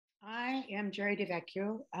am Jerry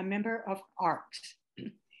DeVecchio, a member of ARCS.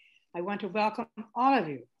 I want to welcome all of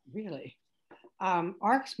you, really.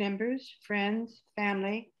 ARCS members, friends,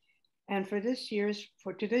 family, and to this year's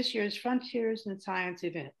Frontiers in Science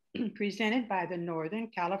event, presented by the Northern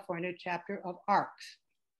California chapter of ARCS.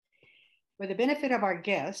 For the benefit of our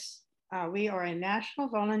guests, we are a national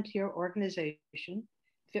volunteer organization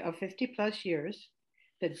of 50 plus years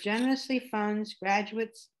that generously funds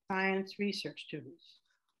graduate science research students.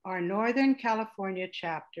 Our Northern California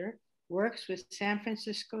chapter works with San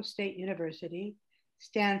Francisco State University,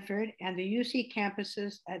 Stanford, and the UC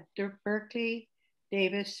campuses at Berkeley,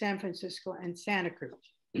 Davis, San Francisco, and Santa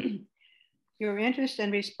Cruz. Your interest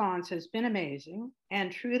and response has been amazing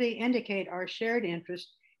and truly indicate our shared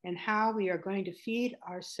interest in how we are going to feed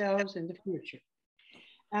ourselves in the future.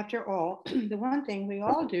 After all, the one thing we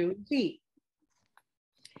all do is eat,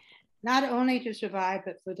 not only to survive,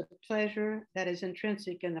 but for the pleasure that is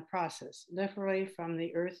intrinsic in the process, literally from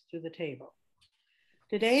the earth to the table.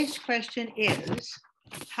 Today's question is,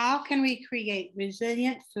 how can we create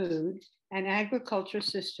resilient food and agriculture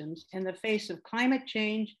systems in the face of climate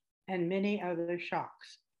change and many other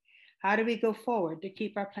shocks? How do we go forward to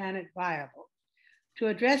keep our planet viable? To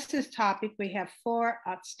address this topic, we have four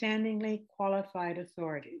outstandingly qualified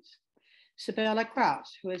authorities. Sabella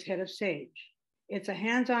Kraus, who is head of SAGE. It's a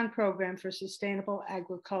hands-on program for sustainable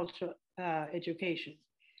agriculture education.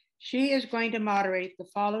 She is going to moderate the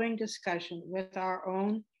following discussion with our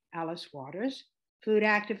own Alice Waters, food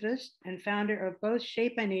activist and founder of both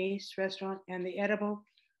Chez Panisse restaurant and the Edible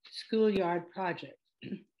Schoolyard Project.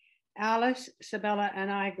 Alice, Sabella, and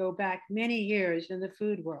I go back many years in the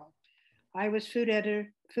food world. I was food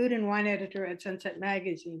and wine editor at Sunset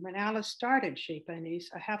Magazine when Alice started Chez Panisse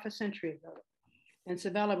a half a century ago, and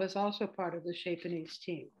Sabella was also part of the Chez Panisse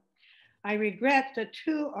team. I regret that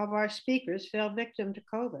two of our speakers fell victim to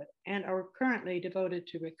COVID and are currently devoted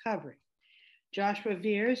to recovery, Joshua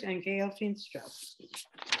Veers and Gail Finstra.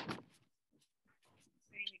 I'm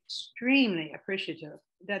extremely appreciative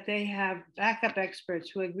that they have backup experts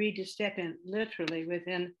who agreed to step in literally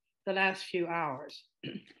within the last few hours.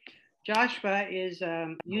 Joshua is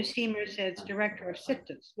UC Merced's director of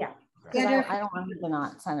CITES. Yeah, I don't want to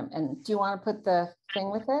not send him. And do you want to put the thing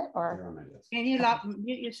with it, or? Can you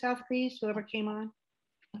mute yourself, please, whoever came on?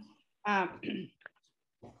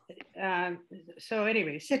 So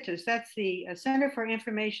anyway, CITES, that's the Center for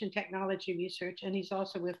Information Technology Research, and he's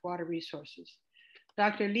also with Water Resources.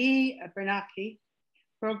 Dr. Lee Bernanke,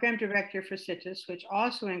 Program Director for CITES, which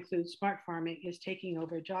also includes smart farming, is taking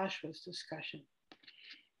over Joshua's discussion.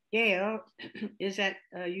 Gail is at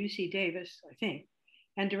UC Davis, I think,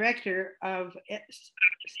 and director of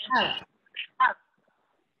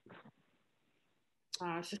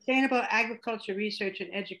Sustainable Agriculture Research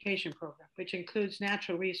and Education Program, which includes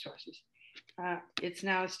natural resources. It's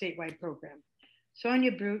now a statewide program.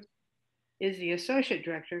 Sonia Brute is the associate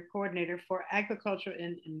director, coordinator for agriculture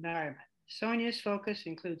and environment. Sonia's focus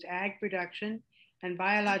includes ag production and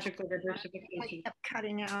biological diversification. I kept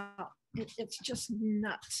cutting out. It's just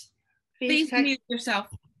nuts. Please mute yourself.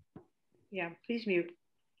 Yeah, please mute.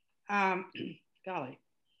 Golly.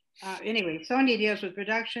 Anyway, Sonia deals with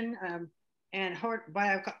production and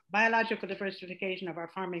biological diversification of our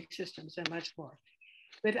farming systems and much more.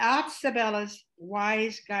 Without Sabella's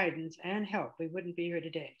wise guidance and help, we wouldn't be here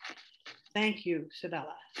today. Thank you,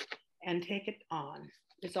 Sabella, and take it on.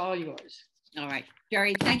 It's all yours. All right,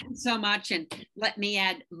 Jerry, thank you so much. And let me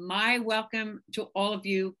add my welcome to all of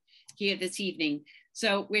you here this evening.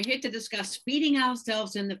 So we're here to discuss feeding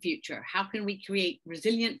ourselves in the future. How can we create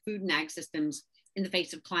resilient food and ag systems in the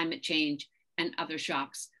face of climate change and other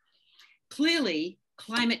shocks? Clearly,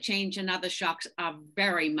 climate change and other shocks are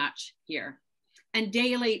very much here. And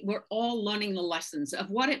daily, we're all learning the lessons of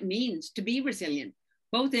what it means to be resilient,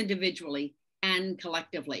 both individually and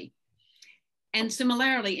collectively. And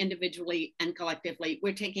similarly, individually and collectively,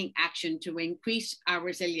 we're taking action to increase our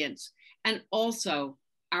resilience and also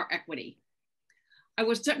our equity. I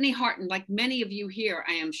was certainly heartened, like many of you here,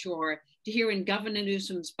 I am sure, to hear in Governor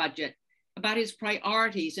Newsom's budget about his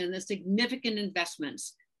priorities and the significant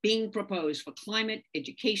investments being proposed for climate,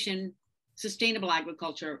 education, sustainable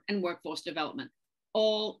agriculture, and workforce development,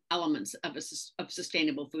 all elements of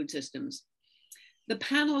sustainable food systems. The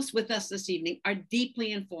panelists with us this evening are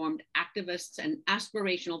deeply informed activists and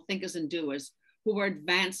aspirational thinkers and doers who are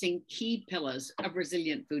advancing key pillars of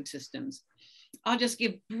resilient food systems. I'll just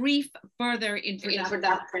give brief further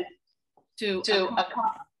introduction to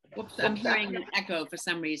whoops, I'm hearing an echo for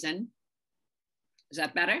some reason. Is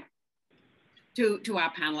that better? To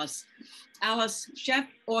our panelists. Alice, chef,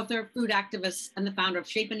 author, food activist, and the founder of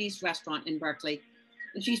Chez Panisse restaurant in Berkeley.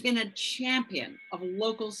 And she's been a champion of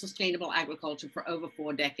local sustainable agriculture for over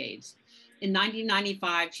 4 decades. In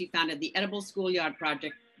 1995, she founded the Edible Schoolyard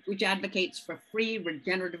Project, which advocates for free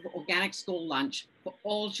regenerative organic school lunch for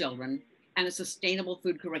all children and a sustainable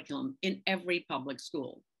food curriculum in every public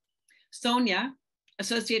school. Sonia,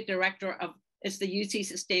 Associate Director of the UC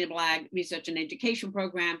Sustainable Ag Research and Education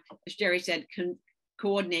Program, as Jerry said,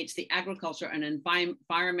 coordinates the agriculture and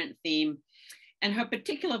environment theme. And her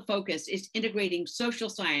particular focus is integrating social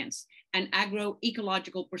science and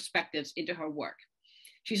agroecological perspectives into her work.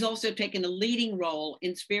 She's also taken a leading role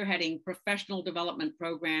in spearheading professional development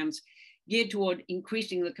programs geared toward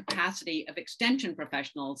increasing the capacity of extension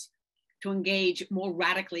professionals to engage more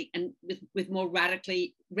radically and with more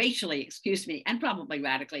racially, and probably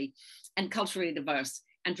radically and culturally diverse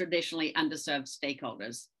and traditionally underserved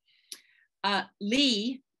stakeholders.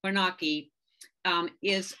 Lee Bernanke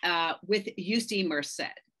is with UC Merced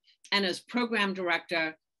and is program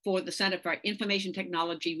director for the Center for Information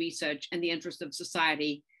Technology Research and the Interest of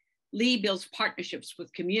Society. Lee builds partnerships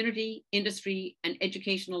with community, industry, and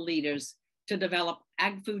educational leaders to develop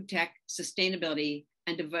ag-food tech, sustainability,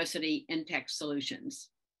 and diversity in tech solutions.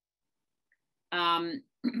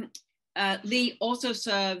 Lee also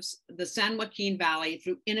serves the San Joaquin Valley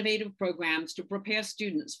through innovative programs to prepare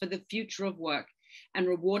students for the future of work and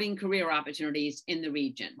rewarding career opportunities in the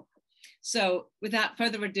region. So without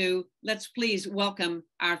further ado, let's please welcome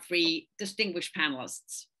our 3 distinguished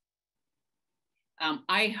panelists.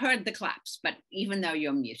 I heard the claps, but even though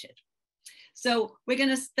you're muted. So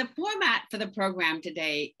the format for the program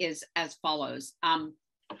today is as follows.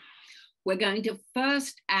 We're going to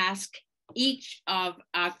first ask each of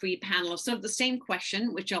our 3 panelists sort of the same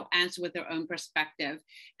question, which I'll answer with their own perspective.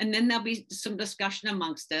 And then there'll be some discussion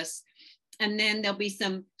amongst us. And then there'll be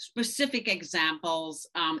some specific examples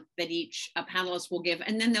that each panelist will give.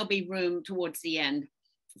 And then there'll be room towards the end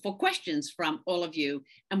for questions from all of you.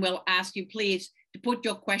 And we'll ask you please to put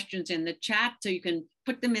your questions in the chat, so you can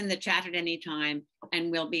put them in the chat at any time.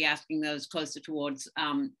 And we'll be asking those closer towards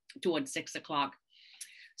 6 o'clock.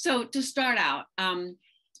 So to start out,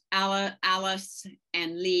 Alice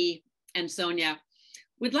and Lee and Sonia,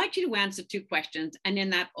 we'd like you to answer 2 questions. And in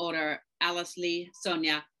that order, Alice, Lee,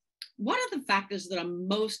 Sonia, what are the factors that are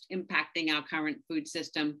most impacting our current food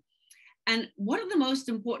system? And what are the most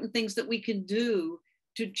important things that we can do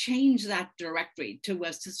to change that directory to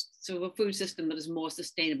a food system that is more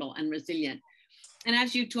sustainable and resilient? And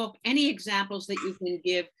as you talk, any examples that you can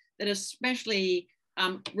give that especially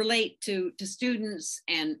relate to students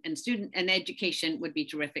and education would be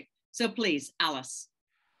terrific. So please, Alice.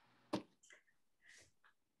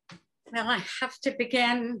 Well, I have to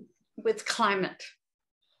begin with climate.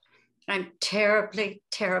 I'm terribly,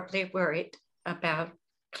 terribly worried about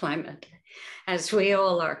climate, as we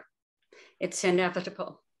all are. It's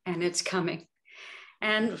inevitable and it's coming.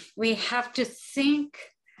 And we have to think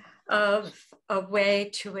of a way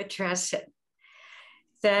to address it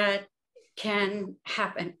that can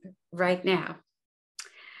happen right now.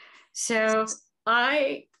 So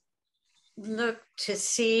I look to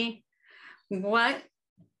see what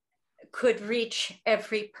could reach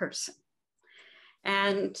every person.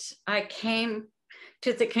 And I came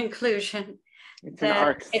to the conclusion it's an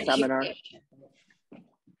ARC seminar.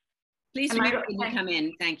 Please remember when you come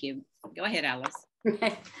in. Thank you. Go ahead, Alice.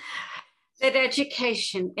 That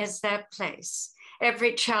education is that place.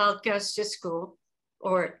 Every child goes to school,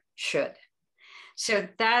 or should. So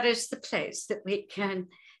that is the place that we can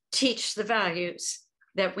teach the values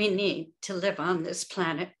that we need to live on this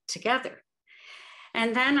planet together.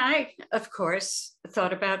 And then I, of course,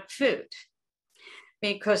 thought about food,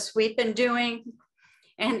 because we've been doing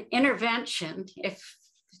an intervention, if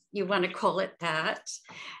you want to call it that,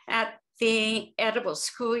 at the Edible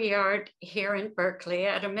Schoolyard here in Berkeley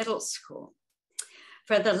at a middle school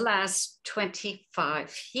for the last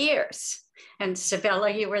 25 years. And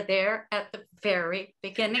Sabella, you were there at the very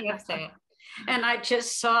beginning of that. And I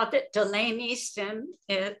just saw that Delane Easton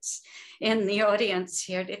is in the audience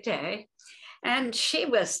here today. And she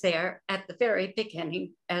was there at the very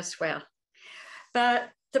beginning as well. But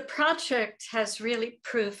the project has really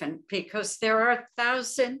proven, because there are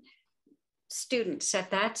 1,000 students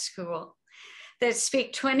at that school that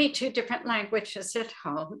speak 22 different languages at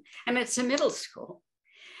home, and it's a middle school.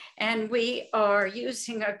 And we are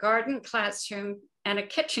using a garden classroom and a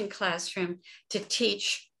kitchen classroom to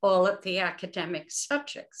teach all of the academic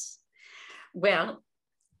subjects. Well,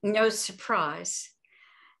 no surprise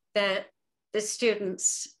that the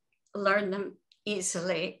students learn them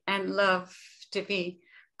easily and love to be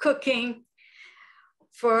cooking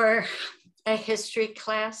for a history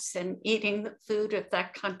class and eating the food of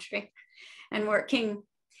that country. and working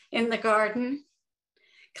in the garden,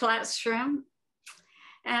 classroom,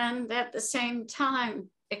 and at the same time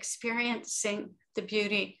experiencing the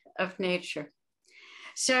beauty of nature.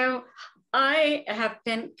 So I have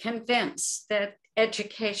been convinced that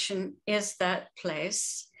education is that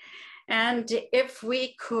place. And if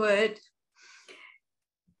we could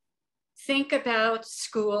think about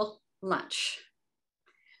school lunch,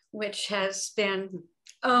 which has been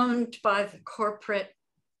owned by the corporate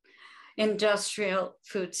industrial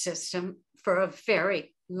food system for a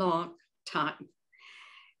very long time.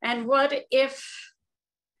 And what if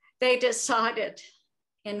they decided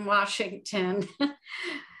in Washington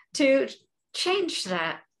to change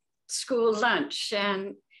that school lunch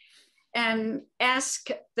and ask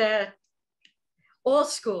that all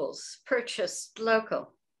schools purchase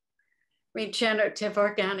local, regenerative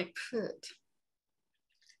organic food?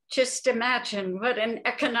 Just imagine what an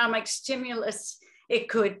economic stimulus it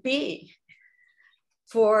could be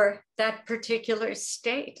for that particular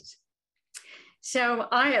state. So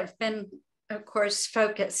I have been, of course,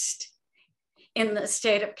 focused in the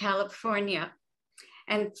state of California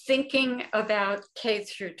and thinking about K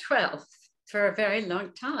through 12 for a very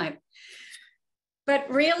long time, but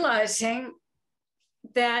realizing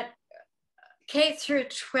that K through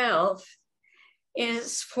 12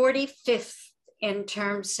 is 45th in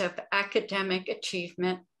terms of academic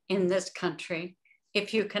achievement in this country,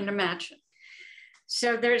 if you can imagine.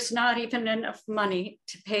 So there's not even enough money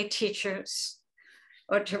to pay teachers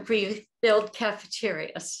or to rebuild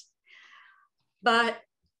cafeterias. But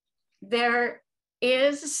there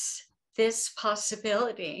is this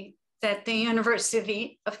possibility that the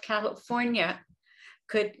University of California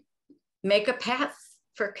could make a path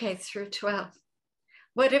for K through 12.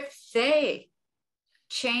 What if they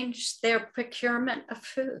changed their procurement of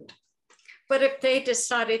food? What if they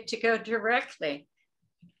decided to go directly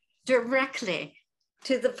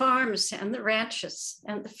to the farms and the ranches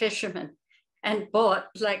and the fishermen and bought,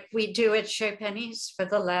 like we do at Chez Panisse for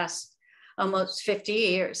the last almost 50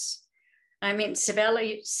 years. I mean,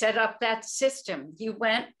 Sabella set up that system. You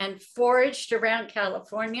went and foraged around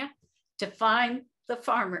California to find the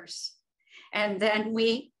farmers. And then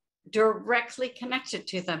we directly connected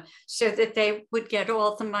to them so that they would get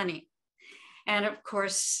all the money. And of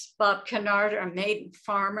course, Bob Kennard, our maiden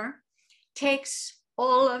farmer, takes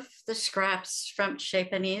all of the scraps from Chez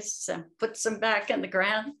Panisse and puts them back in the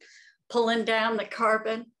ground, pulling down the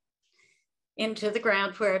carbon into the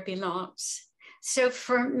ground where it belongs. So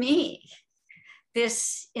for me,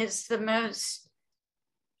 this is the most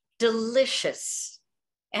delicious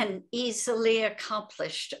and easily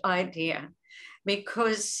accomplished idea,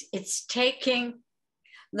 because it's taking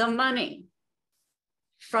the money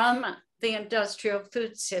from the industrial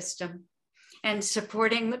food system and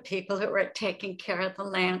supporting the people who are taking care of the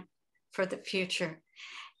land for the future.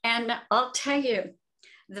 And I'll tell you,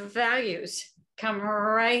 the values come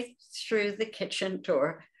right through the kitchen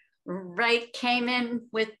door, came in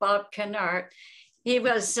with Bob Kennard. He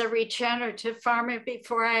was a regenerative farmer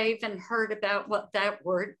before I even heard about what that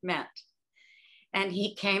word meant. And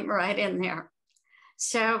he came right in there.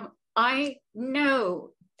 So I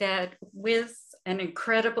know that with an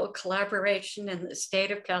incredible collaboration in the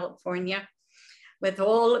state of California, with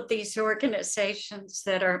all of these organizations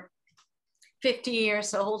that are 50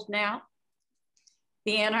 years old now,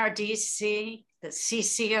 the NRDC, the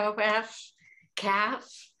CCOF,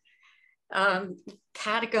 CAF,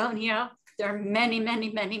 Patagonia, there are many,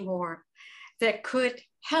 many, many more that could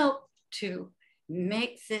help to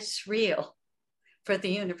make this real for the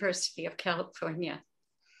University of California.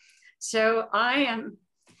 So I am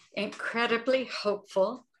incredibly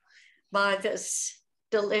hopeful by this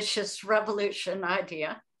delicious revolution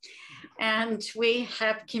idea. And we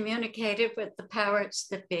have communicated with the powers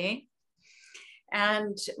that be.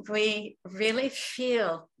 And we really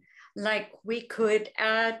feel like we could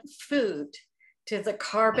add food to the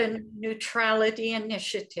carbon neutrality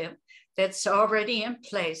initiative that's already in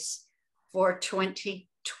place for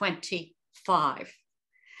 2025.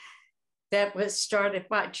 That was started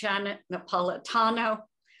by Janet Napolitano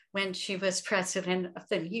when she was president of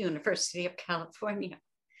the University of California.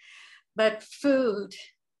 But food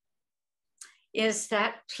is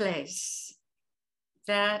that place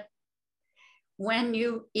that when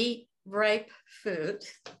you eat ripe food,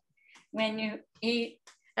 when you eat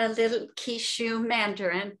a little quiche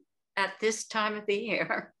mandarin at this time of the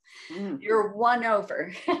year, you're won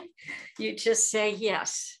over. You just say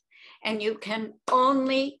yes. And you can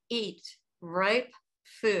only eat ripe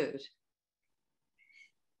food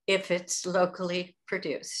if it's locally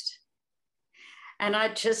produced. And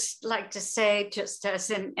I'd just like to say, just as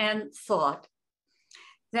an end thought,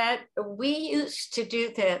 that we used to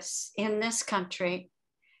do this in this country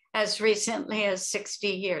as recently as 60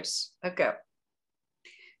 years ago.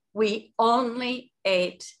 We only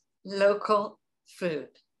ate local food.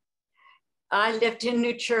 I lived in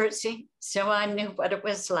New Jersey, so I knew what it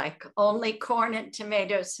was like. Only corn and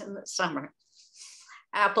tomatoes in the summer,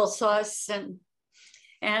 applesauce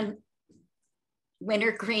and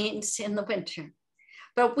winter greens in the winter.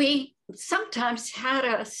 But we sometimes had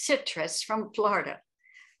a citrus from Florida,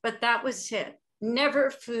 but that was it.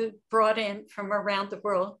 Never food brought in from around the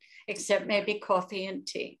world, except maybe coffee and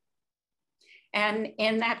tea. And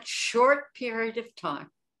in that short period of time,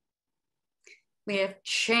 we have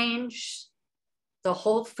changed the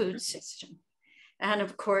whole food system. And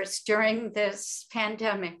of course, during this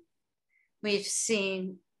pandemic, we've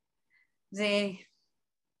seen the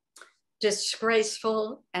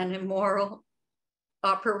disgraceful and immoral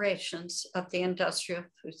operations of the industrial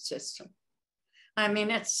food system. I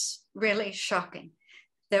mean, it's really shocking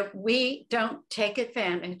that we don't take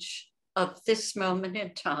advantage of this moment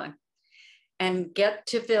in time and get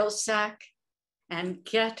to Vilsack and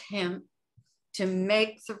get him to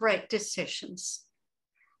make the right decisions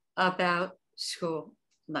about school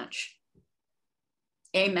lunch.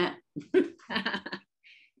 Amen.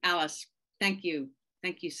 Alice, thank you.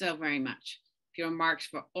 Thank you so very much for your remarks,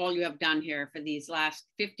 for all you have done here for these last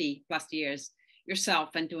 50 plus years yourself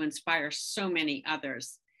and to inspire so many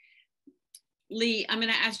others. Lee, I'm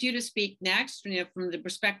going to ask you to speak next, from the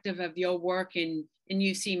perspective of your work in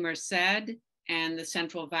UC Merced and the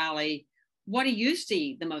Central Valley. What do you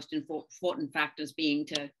see the most important factors being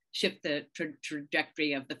to shift the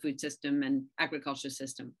trajectory of the food system and agriculture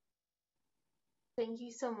system? Thank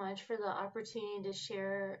you so much for the opportunity to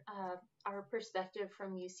share our perspective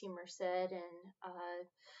from UC Merced. And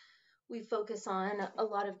we focus on a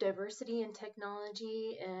lot of diversity in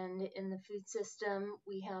technology and in the food system.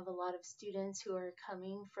 We have a lot of students who are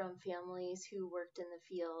coming from families who worked in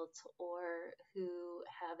the fields or who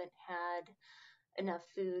haven't had enough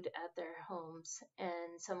food at their homes.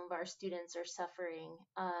 And some of our students are suffering.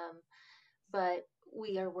 But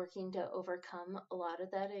we are working to overcome a lot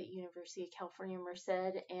of that at University of California, Merced.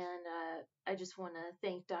 And I just want to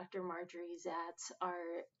thank Dr. Marjorie Zatz,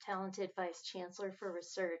 our talented Vice Chancellor for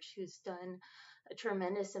Research, who's done a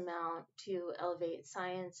tremendous amount to elevate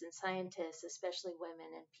science and scientists, especially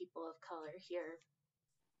women and people of color here.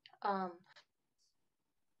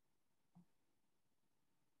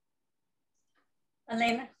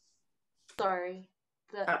 Elena? Sorry,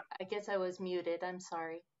 I guess I was muted. I'm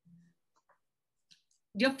sorry.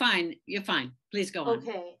 You're fine. You're fine. Please go on.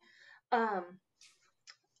 Okay.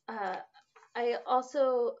 I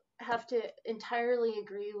also have to entirely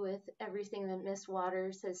agree with everything that Miss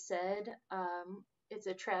Waters has said. It's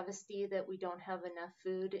a travesty that we don't have enough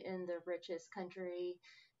food in the richest country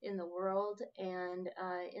in the world. And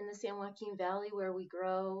in the San Joaquin Valley, where we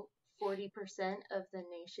grow 40% of the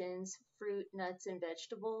nation's fruit, nuts, and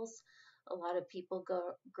vegetables, a lot of people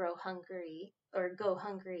go hungry.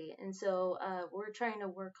 And so we're trying to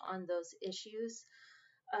work on those issues.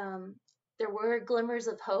 There were glimmers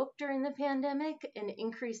of hope during the pandemic and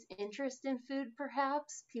increased interest in food,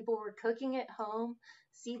 perhaps. People were cooking at home.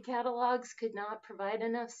 Seed catalogs could not provide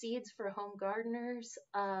enough seeds for home gardeners.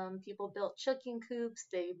 People built chicken coops.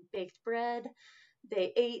 They baked bread.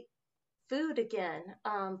 They ate food again,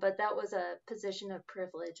 but that was a position of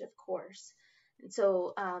privilege, of course. And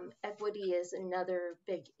so equity is another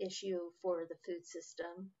big issue for the food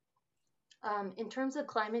system. In terms of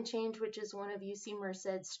climate change, which is one of UC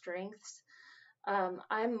Merced's strengths,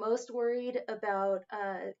 I'm most worried about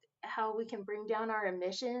how we can bring down our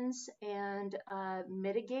emissions and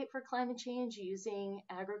mitigate for climate change using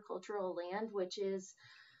agricultural land, which is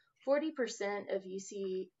 40%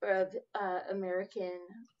 of American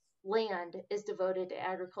land is devoted to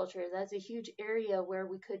agriculture. That's a huge area where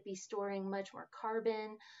we could be storing much more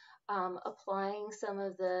carbon, applying some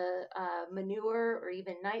of the manure or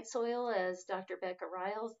even night soil, as Dr. Becca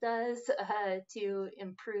Riles does, to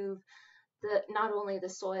improve not only the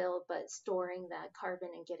soil, but storing that carbon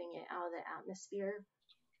and getting it out of the atmosphere.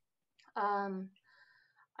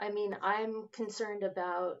 I mean, I'm concerned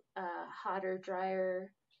about hotter,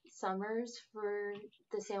 drier summers for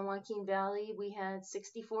the San Joaquin Valley. We had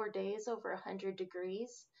 64 days over 100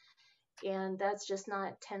 degrees, and that's just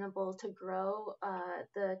not tenable to grow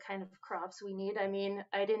the kind of crops we need. I mean,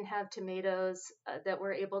 I didn't have tomatoes that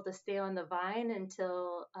were able to stay on the vine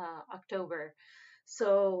until October.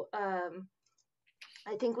 So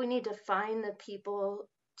I think we need to find the people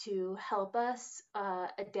to help us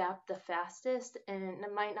adapt the fastest, and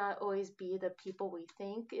it might not always be the people we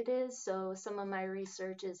think it is. So some of my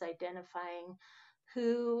research is identifying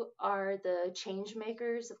who are the change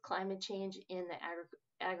makers of climate change in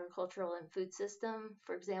the agricultural and food system.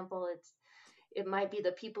 For example, it might be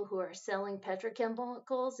the people who are selling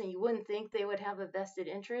petrochemicals, and you wouldn't think they would have a vested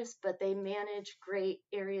interest, but they manage great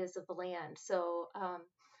areas of land. So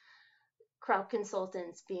crop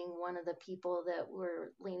consultants being one of the people that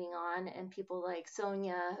we're leaning on, and people like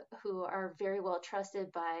Sonia, who are very well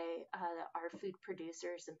trusted by our food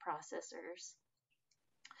producers and processors.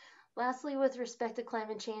 Lastly, with respect to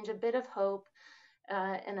climate change, a bit of hope,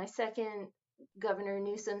 and I second Governor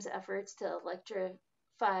Newsom's efforts to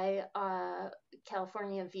electrify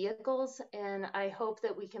California vehicles, and I hope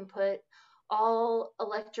that we can put all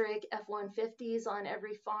electric F-150s on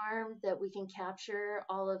every farm, that we can capture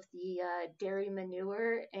all of the dairy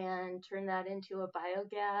manure and turn that into a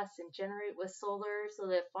biogas and generate with solar, so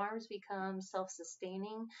that farms become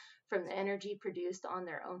self-sustaining from the energy produced on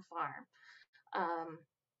their own farm.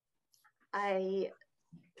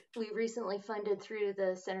 We recently funded through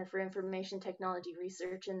the Center for Information Technology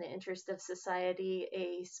Research in the Interest of Society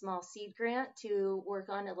a small seed grant to work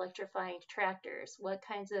on electrifying tractors. What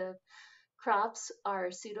kinds of crops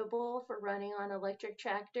are suitable for running on electric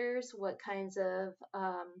tractors? What kinds of,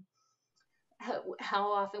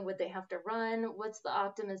 how often would they have to run? What's the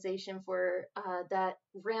optimization for that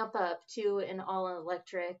ramp up to an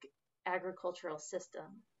all-electric agricultural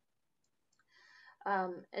system?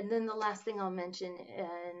 And then the last thing I'll mention,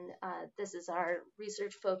 and this is our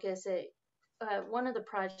research focus, one of the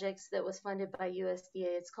projects that was funded by USDA,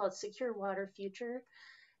 it's called Secure Water Future.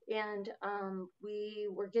 And we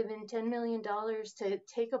were given $10 million to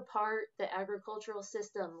take apart the agricultural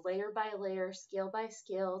system layer by layer, scale by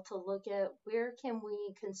scale, to look at where can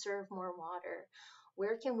we conserve more water?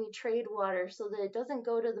 Where can we trade water so that it doesn't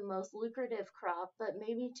go to the most lucrative crop, but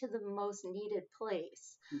maybe to the most needed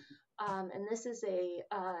place? And this is a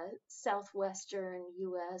southwestern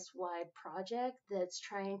US-wide project that's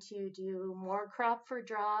trying to do more crop for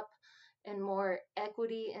drop and more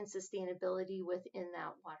equity and sustainability within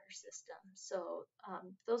that water system. So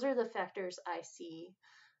those are the factors I see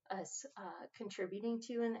us contributing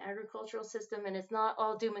to in the agricultural system, and it's not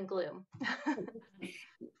all doom and gloom.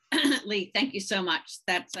 Lee, thank you so much.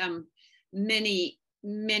 That's many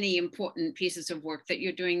important pieces of work that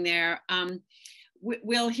you're doing there.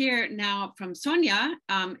 We'll hear now from Sonia.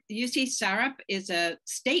 UC SARUP is a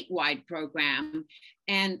statewide program,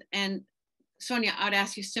 and Sonia, I'd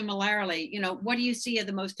ask you similarly, what do you see are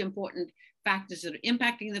the most important factors that are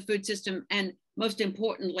impacting the food system? And most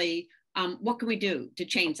importantly, what can we do to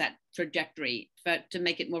change that trajectory, but to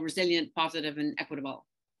make it more resilient, positive, and equitable?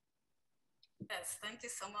 Yes, thank you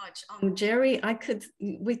so much. Jerry,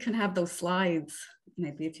 we can have those slides.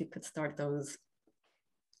 Maybe if you could start those.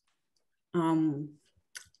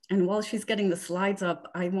 And while she's getting the slides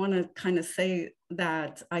up, I want to kind of say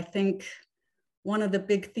that I think one of the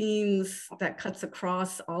big themes that cuts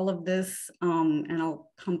across all of this, and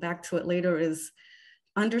I'll come back to it later, is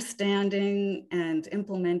understanding and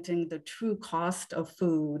implementing the true cost of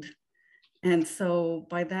food. And so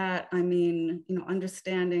by that, I mean,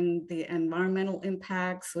 understanding the environmental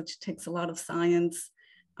impacts, which takes a lot of science,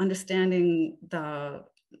 understanding the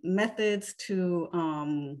methods to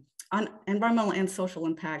environmental and social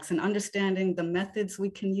impacts, and understanding the methods we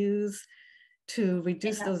can use to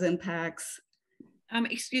reduce those impacts.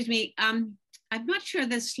 Excuse me, I'm not sure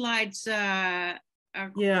the slides are.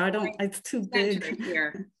 Yeah, it's too big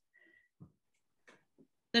here.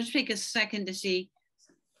 Let's take a second to see.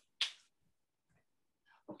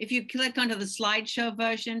 If you click onto the slideshow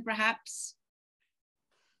version, perhaps.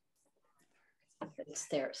 It's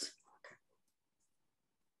theirs.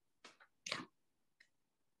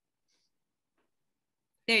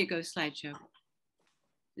 There you go, slideshow.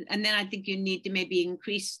 And then I think you need to maybe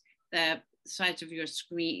increase the size of your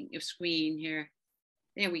screen here.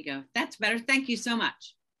 There we go. That's better. Thank you so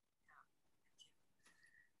much.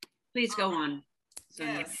 Please go on.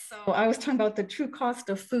 Yes, so I was talking about the true cost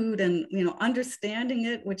of food and understanding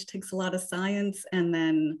it, which takes a lot of science, and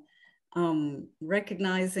then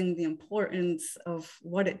recognizing the importance of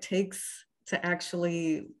what it takes to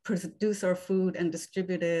actually produce our food and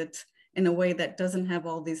distribute it in a way that doesn't have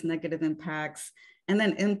all these negative impacts, and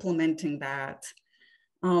then implementing that.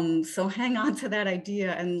 So hang on to that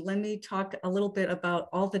idea, and let me talk a little bit about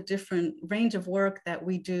all the different range of work that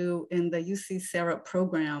we do in the UC SARUP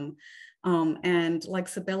program. And like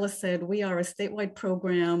Sabella said, we are a statewide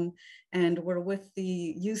program, and we're with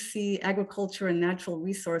the UC Agriculture and Natural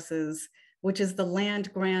Resources, which is the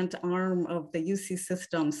land grant arm of the UC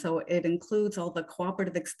system. So it includes all the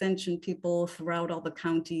cooperative extension people throughout all the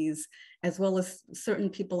counties, as well as certain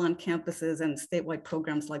people on campuses and statewide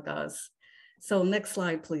programs like us. So next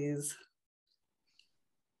slide, please.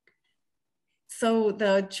 So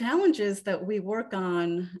the challenges that we work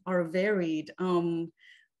on are varied.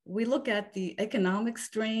 We look at the economic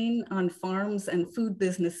strain on farms and food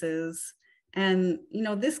businesses. And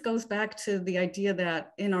this goes back to the idea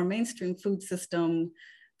that in our mainstream food system,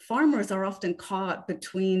 farmers are often caught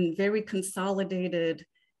between very consolidated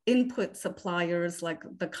input suppliers, like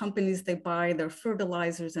the companies they buy their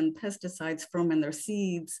fertilizers and pesticides from and their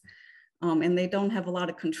seeds, and they don't have a lot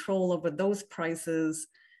of control over those prices.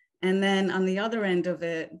 And then on the other end of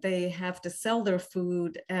it, they have to sell their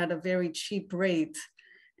food at a very cheap rate.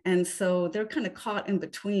 And so they're kind of caught in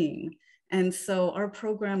between. And so our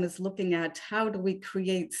program is looking at how do we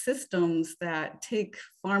create systems that take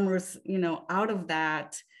farmers, out of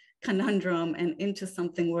that conundrum and into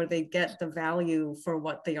something where they get the value for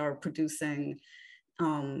what they are producing,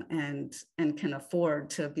 and can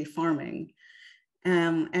afford to be farming.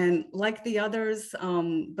 And like the others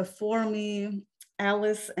before me,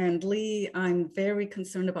 Alice and Lee, I'm very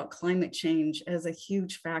concerned about climate change as a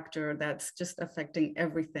huge factor that's just affecting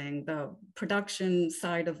everything, the production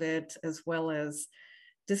side of it, as well as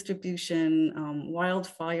distribution,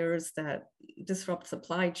 wildfires that disrupt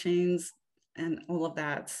supply chains and all of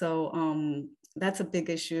that. So that's a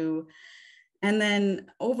big issue. And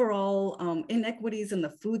then overall inequities in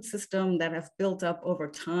the food system that have built up over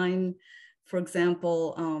time. For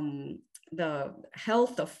example, the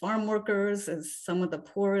health of farm workers is some of the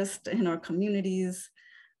poorest in our communities,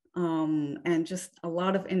 and just a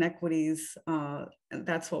lot of inequities.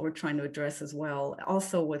 That's what we're trying to address as well.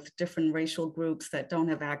 Also with different racial groups that don't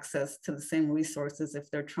have access to the same resources if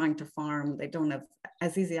they're trying to farm, they don't have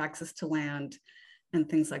as easy access to land and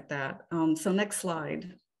things like that. So next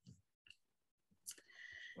slide.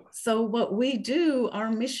 So what we do, our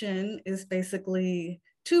mission is basically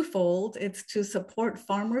twofold. It's to support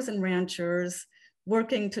farmers and ranchers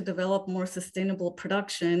working to develop more sustainable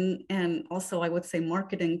production and also, I would say,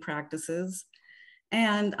 marketing practices.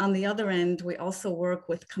 And on the other end, we also work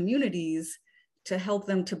with communities to help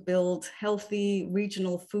them to build healthy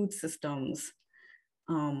regional food systems.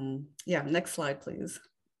 Yeah, next slide, please.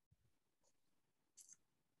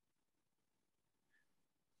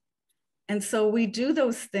 And so we do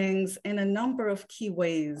those things in a number of key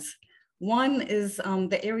ways. One is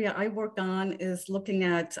the area I work on is looking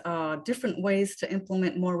at different ways to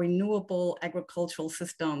implement more renewable agricultural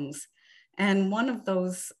systems. And one of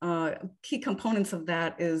those key components of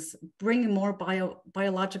that is bringing more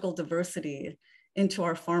biological diversity into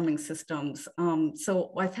our farming systems.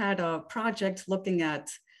 So I've had a project looking at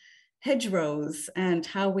hedgerows and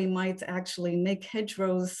how we might actually make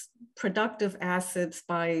hedgerows productive assets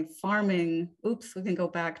by farming. Oops, we can go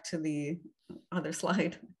back to the other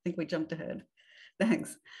slide. I think we jumped ahead.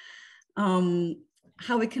 Thanks.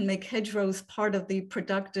 How we can make hedgerows part of the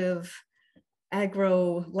productive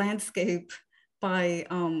agro landscape by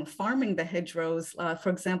farming the hedgerows. For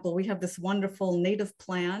example, we have this wonderful native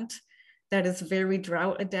plant that is very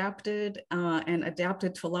drought adapted and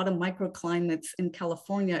adapted to a lot of microclimates in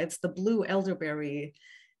California. It's the blue elderberry,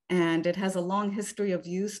 and it has a long history of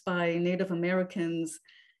use by Native Americans.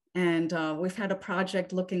 And we've had a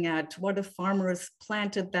project looking at what if farmers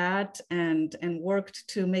planted that and worked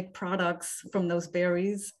to make products from those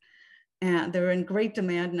berries. And they're in great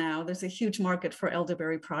demand now. There's a huge market for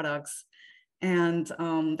elderberry products. And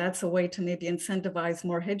that's a way to maybe incentivize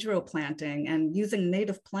more hedgerow planting and using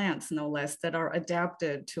native plants, no less, that are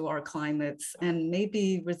adapted to our climates and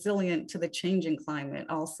maybe resilient to the changing climate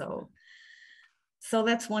also. So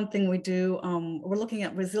that's one thing we do. We're looking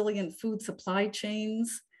at resilient food supply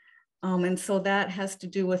chains. And so that has to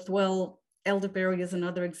do with, well, elderberry is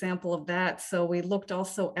another example of that. So we looked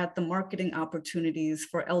also at the marketing opportunities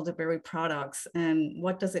for elderberry products and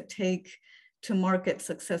what does it take to market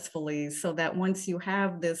successfully so that once you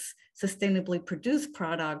have this sustainably produced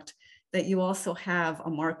product, that you also have a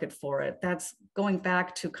market for it. That's going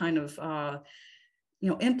back to kind of,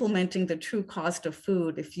 implementing the true cost of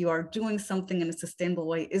food. If you are doing something in a sustainable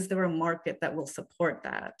way, is there a market that will support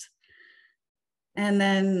that? And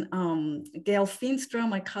then Gail Feenstra,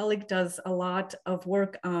 my colleague, does a lot of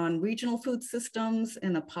work on regional food systems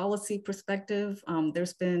in a policy perspective.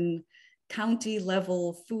 There's been county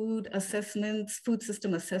level food assessments, food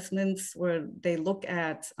system assessments, where they look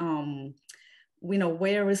at,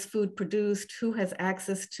 where is food produced, who has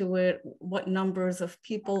access to it, what numbers of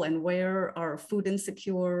people and where are food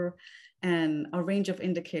insecure, and a range of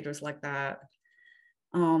indicators like that.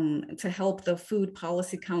 To help the food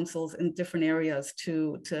policy councils in different areas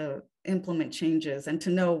to implement changes and to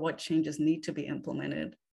know what changes need to be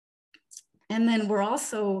implemented. And then we're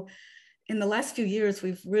also in the last few years,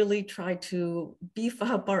 we've really tried to beef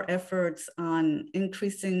up our efforts on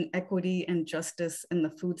increasing equity and justice in the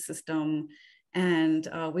food system. And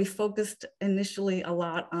we focused initially a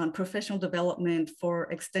lot on professional development for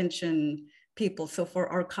extension people. So for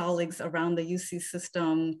our colleagues around the UC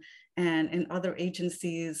system and in other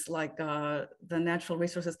agencies like the Natural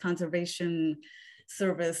Resources Conservation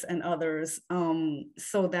Service and others,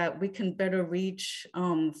 so that we can better reach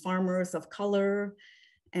farmers of color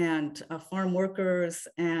and farm workers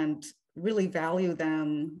and really value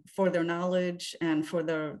them for their knowledge and for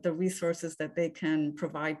the resources that they can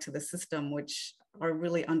provide to the system, which are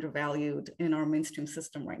really undervalued in our mainstream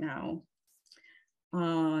system right now.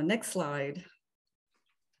 Next slide.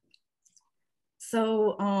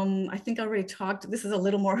 So I think I already talked, this is a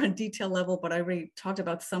little more on detail level, but I already talked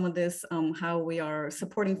about some of this, how we are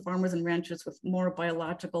supporting farmers and ranchers with more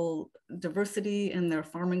biological diversity in their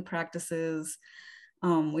farming practices.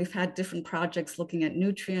 We've had different projects looking at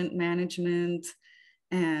nutrient management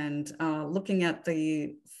and looking at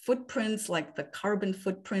the footprints, like the carbon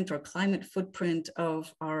footprint or climate footprint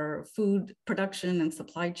of our food production and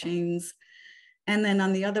supply chains. And then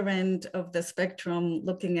on the other end of the spectrum,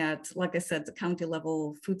 looking at, like I said, the county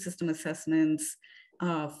level food system assessments.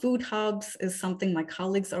 Food hubs is something my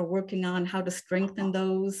colleagues are working on, how to strengthen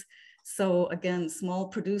those. So again, small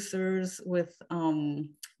producers with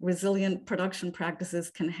resilient production practices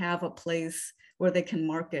can have a place where they can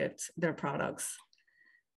market their products.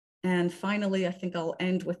 And finally, I think I'll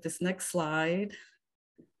end with this next slide.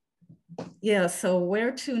 Yeah, so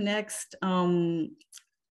where to next?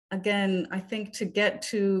 Again, I think to get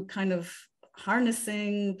to kind of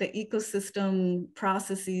harnessing the ecosystem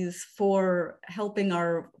processes for helping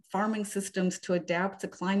our farming systems to adapt to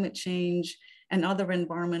climate change and other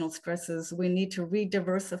environmental stresses, we need to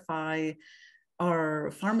re-diversify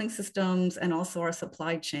our farming systems and also our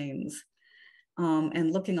supply chains.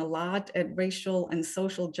 And looking a lot at racial and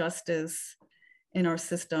social justice in our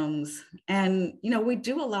systems. And, you know, we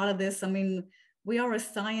do a lot of this. I mean, we are a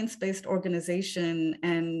science-based organization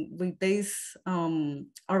and we base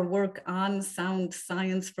our work on sound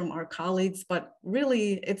science from our colleagues, but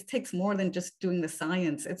really it takes more than just doing the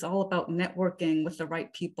science. It's all about networking with the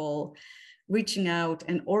right people, reaching out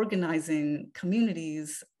and organizing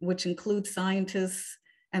communities, which include scientists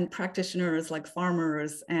and practitioners like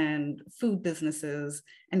farmers and food businesses,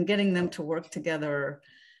 and getting them to work together.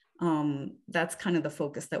 That's kind of the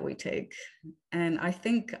focus that we take. And I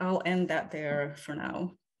think I'll end that there for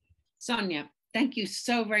now. Sonia, thank you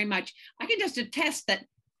so very much. I can just attest that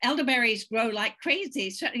elderberries grow like crazy,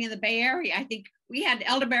 certainly in the Bay Area. I think we had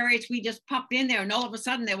elderberries, we just popped in there and all of a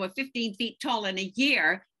sudden they were 15 feet tall in a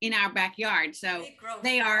year in our backyard. So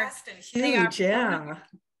they are huge, yeah.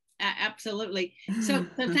 Absolutely. So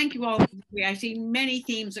thank you all. I see many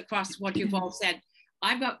themes across what you've all said.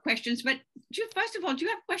 I've got questions, but first of all, do you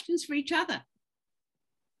have questions for each other?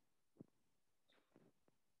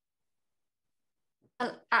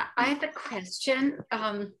 I have a question.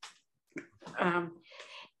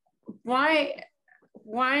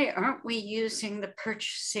 Why aren't we using the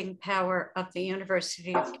purchasing power of the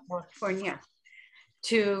University of California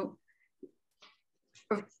to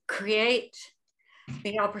create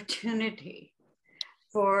the opportunity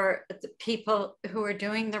for the people who are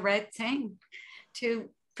doing the right thing to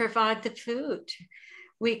provide the food?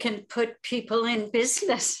 We can put people in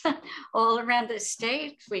business all around the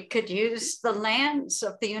state. We could use the lands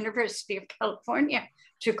of the University of California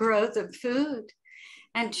to grow the food.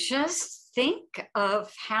 And just think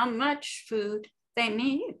of how much food they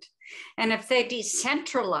need. And if they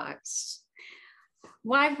decentralize,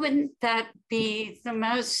 why wouldn't that be the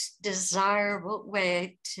most desirable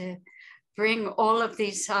way to bring all of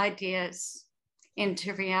these ideas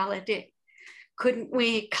into reality? Couldn't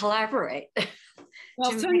we collaborate?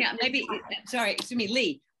 Well, Sonia, maybe, sorry, excuse me,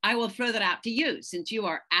 Lee, I will throw that out to you since you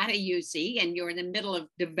are at a UC and you're in the middle of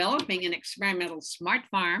developing an experimental smart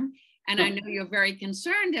farm. And I know you're very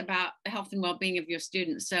concerned about the health and well-being of your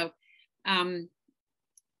students. So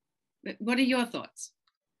what are your thoughts?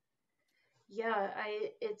 Yeah,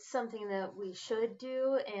 it's something that we should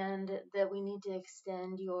do, and that we need to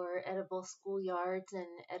extend your edible schoolyards and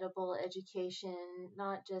edible education,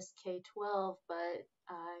 not just K-12, but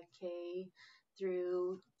K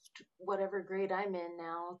through whatever grade I'm in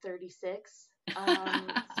now, 36,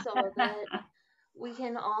 so that we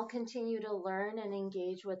can all continue to learn and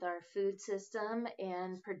engage with our food system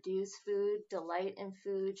and produce food, delight in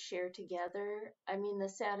food, share together. I mean, the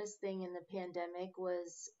saddest thing in the pandemic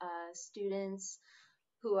was students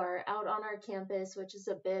who are out on our campus, which is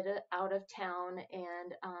a bit out of town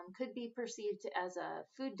and could be perceived as a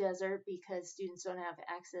food desert because students don't have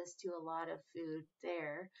access to a lot of food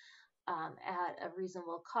there at a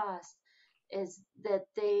reasonable cost, is that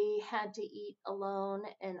they had to eat alone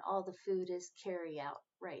and all the food is carry out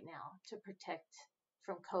right now to protect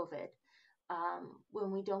from COVID.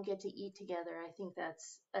 When we don't get to eat together, I think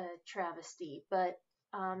that's a travesty. But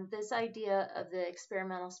this idea of the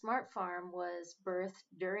experimental smart farm was birthed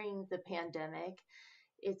during the pandemic.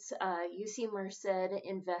 It's UC Merced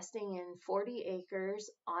investing in 40 acres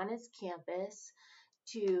on its campus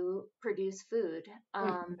to produce food,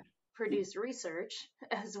 produce research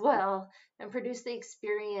as well, and produce the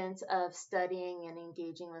experience of studying and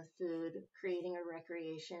engaging with food, creating a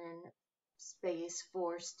recreation space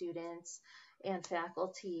for students and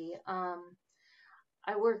faculty.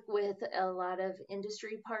 I work with a lot of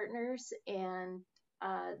industry partners, and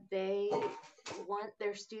they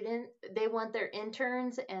want their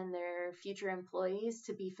interns and their future employees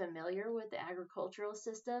to be familiar with the agricultural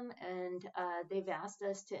system, and they've asked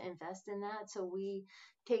us to invest in that. So we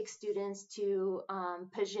take students to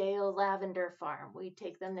Pajeo Lavender Farm, we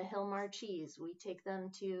take them to Hillmar Cheese, we take them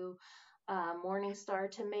to Morningstar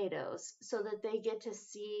Tomatoes, so that they get to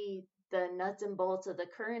see the nuts and bolts of the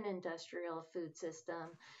current industrial food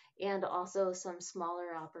system, and also some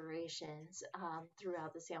smaller operations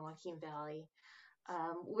throughout the San Joaquin Valley.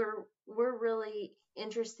 We're really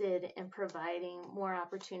interested in providing more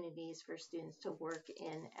opportunities for students to work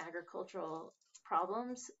in agricultural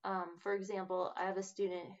problems. For example, I have a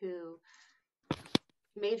student who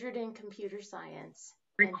majored in computer science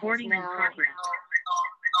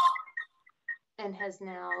and has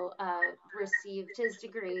now received his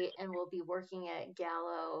degree and will be working at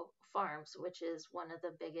Gallo Farms, which is one of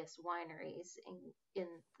the biggest wineries in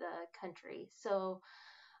the country. So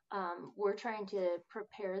we're trying to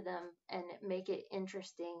prepare them and make it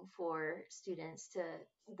interesting for students to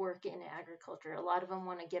work in agriculture. A lot of them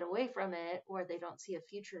want to get away from it, or they don't see a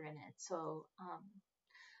future in it. So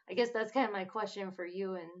I guess that's kind of my question for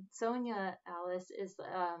you and Sonia, Alice, is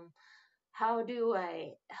how do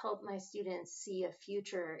I help my students see a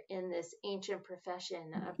future in this ancient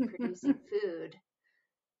profession of producing food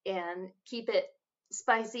and keep it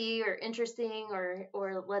spicy or interesting,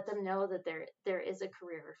 or let them know that there is a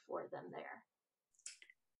career for them there?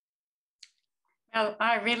 Well,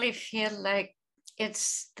 I really feel like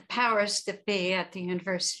it's the powers that be at the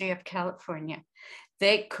University of California.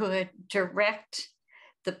 They could direct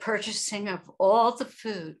the purchasing of all the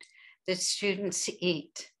food that students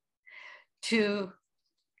eat to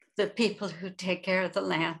the people who take care of the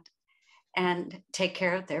land and take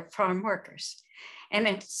care of their farm workers. And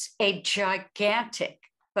it's a gigantic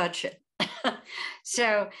budget.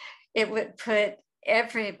 So it would put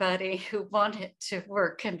everybody who wanted to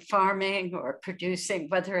work in farming or producing,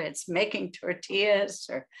 whether it's making tortillas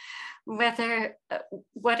or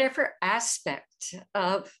whatever aspect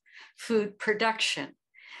of food production,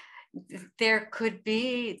 there could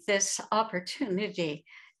be this opportunity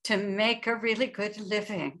to make a really good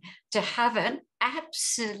living, to have an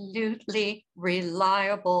absolutely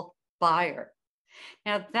reliable buyer.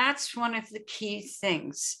 Now, that's one of the key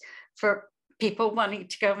things for people wanting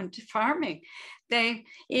to go into farming.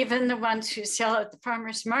 Even the ones who sell at the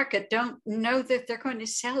farmer's market don't know that they're going to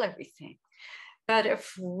sell everything. But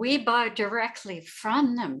if we buy directly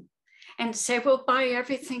from them and say, we'll buy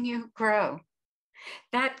everything you grow,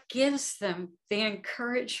 that gives them the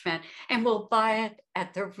encouragement, and we'll buy it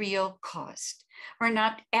at the real cost. We're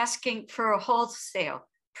not asking for a wholesale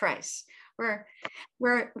price. We're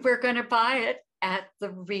going to buy it at the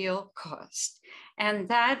real cost. And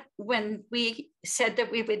that, when we said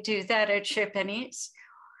that we would do that at Chez Panisse,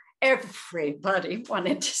 everybody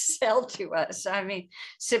wanted to sell to us. I mean,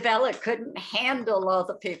 Sabella couldn't handle all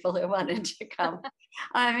the people who wanted to come.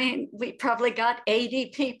 I mean, we probably got 80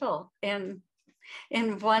 people in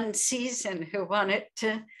one season who wanted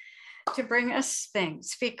to bring us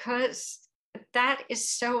things, because that is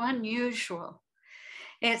so unusual.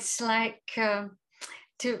 It's like to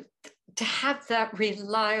have that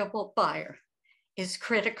reliable buyer is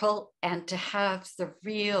critical, and to have the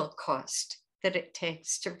real cost that it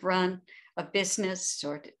takes to run a business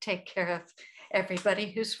or to take care of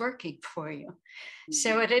everybody who's working for you. Mm-hmm.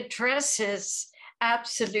 So it addresses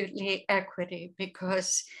absolutely equity,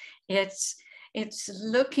 because it's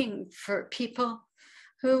looking for people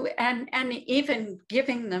who, and even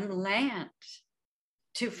giving them land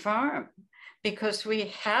to farm, because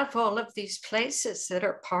we have all of these places that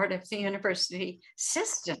are part of the university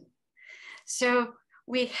system. So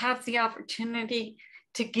we have the opportunity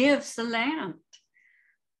to give the land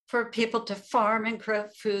for people to farm and grow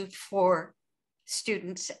food for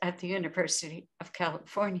students at the University of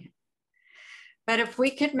California. But if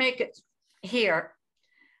we could make it here,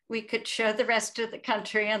 we could show the rest of the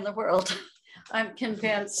country and the world. I'm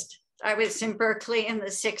convinced. I was in Berkeley in the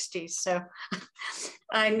 60s, so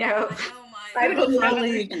I know. Food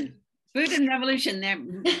and revolution. They're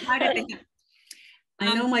right at the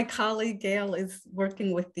I know my colleague Gail is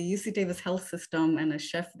working with the UC Davis Health System and a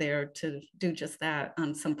chef there to do just that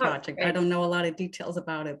on some project. I don't know a lot of details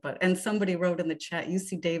about it, and somebody wrote in the chat,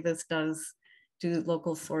 UC Davis does do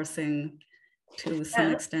local sourcing to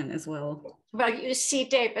some extent as well. Well, UC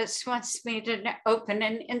Davis wants me to open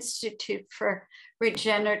an institute for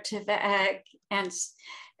regenerative ag and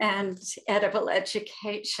edible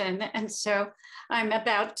education. And so I'm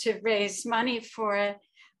about to raise money for it,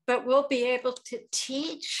 but we'll be able to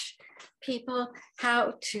teach people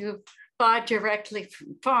how to buy directly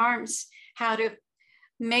from farms, how to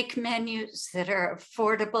make menus that are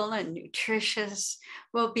affordable and nutritious.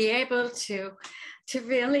 We'll be able to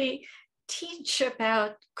really teach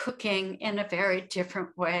about cooking in a very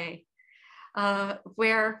different way,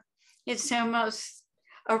 where it's almost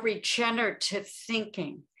a regenerative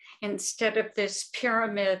thinking instead of this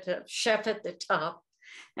pyramid of chef at the top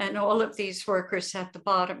and all of these workers at the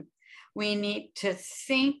bottom. We need to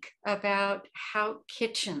think about how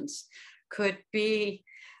kitchens could be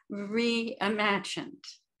reimagined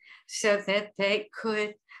so that they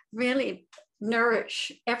could really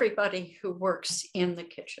nourish everybody who works in the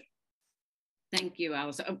kitchen. Thank you,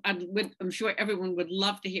 Alice. I'm sure everyone would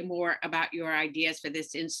love to hear more about your ideas for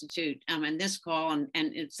this institute and this call and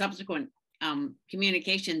in subsequent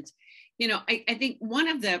communications. You know, I think one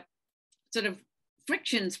of the sort of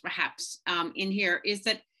frictions perhaps in here is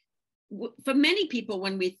that for many people,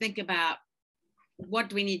 when we think about what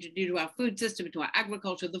do we need to do to our food system, to our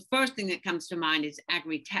agriculture, the first thing that comes to mind is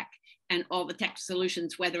agri-tech and all the tech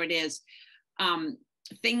solutions, whether it is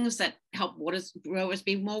things that help growers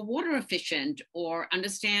be more water efficient or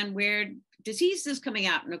understand where disease is coming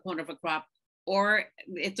out in a corner of a crop, or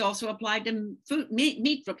it's also applied to food,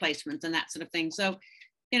 meat replacements and that sort of thing. So,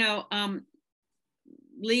 you know,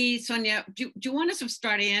 Lee, Sonia, do you want us to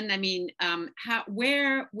start in? I mean,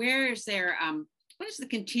 where is there, what is the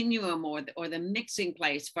continuum or the mixing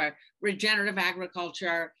place for regenerative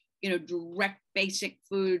agriculture, you know, direct basic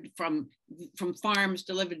food from farms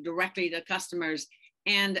delivered directly to customers,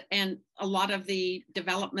 and a lot of the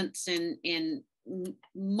developments in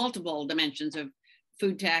multiple dimensions of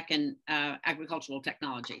food tech and agricultural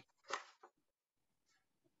technology?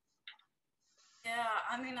 Yeah,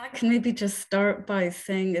 I mean, I can maybe just start by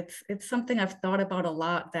saying it's something I've thought about a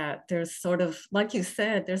lot, that there's sort of, like you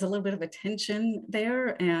said, there's a little bit of a tension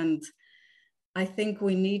there. And I think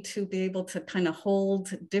we need to be able to kind of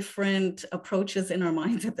hold different approaches in our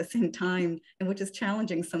minds at the same time, and which is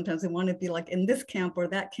challenging. Sometimes we want to be like in this camp or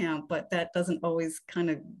that camp, but that doesn't always kind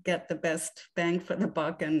of get the best bang for the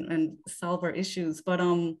buck and solve our issues. But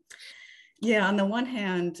yeah, on the one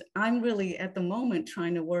hand, I'm really at the moment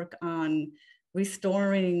trying to work on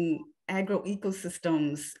restoring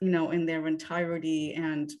agroecosystems, you know, in their entirety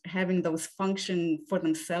and having those function for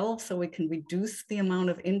themselves so we can reduce the amount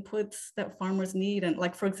of inputs that farmers need. And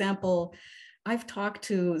like, for example, I've talked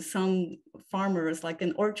to some farmers, like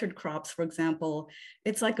in orchard crops, for example,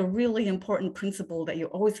 it's like a really important principle that you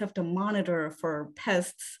always have to monitor for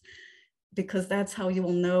pests, because that's how you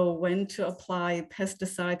will know when to apply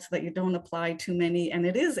pesticides so that you don't apply too many. And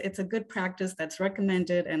it's a good practice that's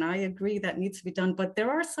recommended. And I agree that needs to be done. But there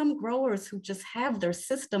are some growers who just have their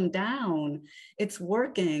system down. It's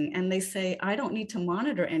working. And they say, I don't need to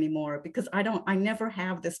monitor anymore because I never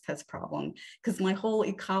have this pest problem because my whole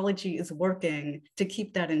ecology is working to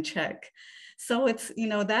keep that in check. So it's, you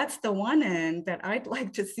know, that's the one end that I'd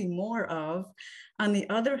like to see more of. On the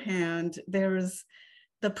other hand, there's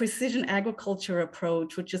the precision agriculture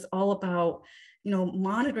approach, which is all about, you know,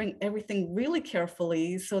 monitoring everything really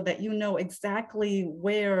carefully so that you know exactly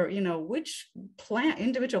where, you know, which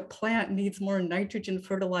individual plant needs more nitrogen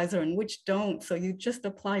fertilizer and which don't. So you just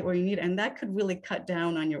apply where you need, and that could really cut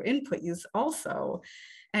down on your input use also.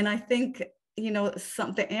 And I think, you know,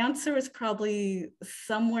 the answer is probably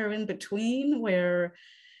somewhere in between, where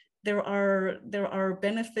there are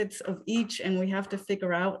benefits of each, and we have to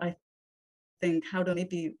figure out, I think, how to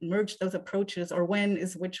maybe merge those approaches, or when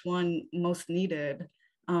is which one most needed.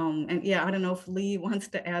 And yeah, I don't know if Lee wants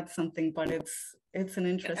to add something, but it's an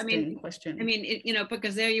interesting question. I mean, you know,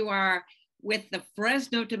 because there you are with the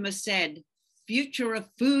Fresno to Merced Future of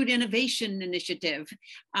Food Innovation Initiative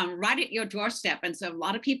right at your doorstep. And so a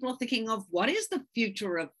lot of people are thinking of what is the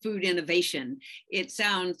future of food innovation? It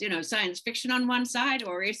sounds, you know, science fiction on one side,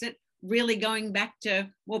 or is it really going back to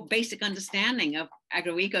more basic understanding of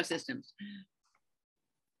agroecosystems?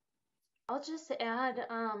 I'll just add,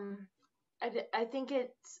 I think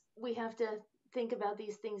we have to think about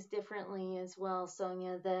these things differently as well,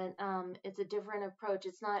 Sonia, that it's a different approach.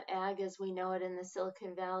 It's not ag as we know it in the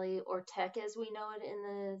Silicon Valley, or tech as we know it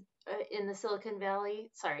in the Silicon Valley.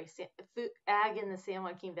 Sorry, ag in the San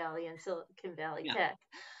Joaquin Valley and Silicon Valley tech.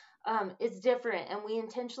 It's different, and we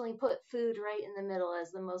intentionally put food right in the middle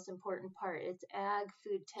as the most important part. It's ag,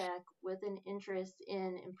 food tech, with an interest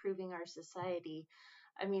in improving our society.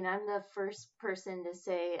 I mean, I'm the first person to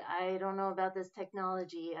say, I don't know about this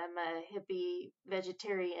technology. I'm a hippie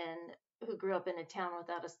vegetarian who grew up in a town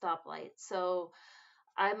without a stoplight. So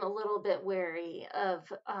I'm a little bit wary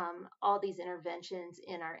of all these interventions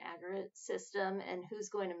in our agri system and who's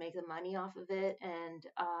going to make the money off of it, and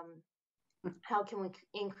how can we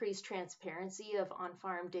increase transparency of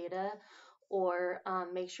on-farm data, or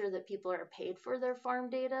make sure that people are paid for their farm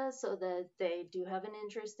data so that they do have an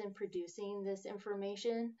interest in producing this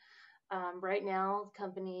information. Right now,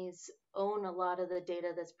 companies own a lot of the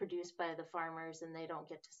data that's produced by the farmers, and they don't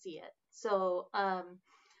get to see it. So,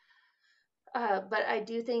 but I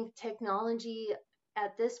do think technology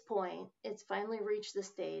at this point, it's finally reached the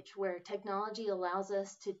stage where technology allows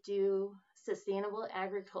us to do sustainable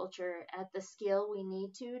agriculture at the scale we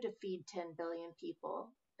need to feed 10 billion people,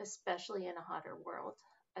 especially in a hotter world.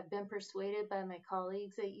 I've been persuaded by my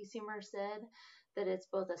colleagues at UC Merced that it's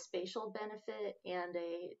both a spatial benefit and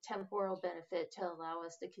a temporal benefit to allow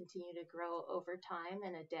us to continue to grow over time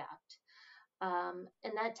and adapt.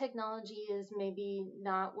 And that technology is maybe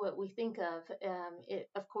not what we think of.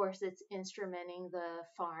 Of course, it's instrumenting the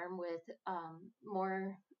farm with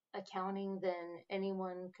more accounting than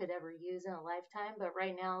anyone could ever use in a lifetime. But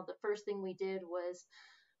right now, the first thing we did was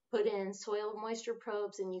put in soil moisture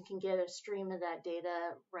probes, and you can get a stream of that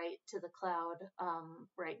data right to the cloud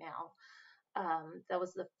right now. That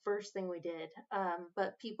was the first thing we did.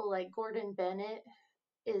 But people like Gordon Bennett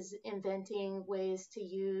is inventing ways to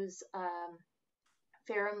use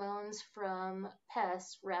pheromones from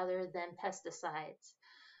pests rather than pesticides.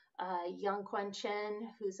 Yang Quan Chen,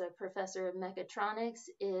 who's a professor of mechatronics,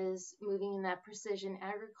 is moving in that precision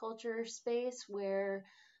agriculture space where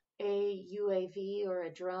a UAV or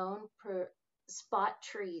a drone spot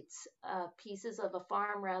treats pieces of a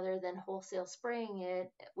farm rather than wholesale spraying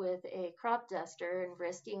it with a crop duster and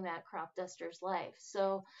risking that crop duster's life.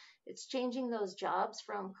 So it's changing those jobs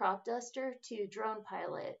from crop duster to drone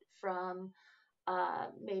pilot, from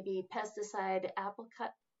maybe pesticide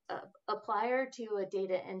applier to a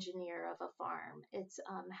data engineer of a farm. It's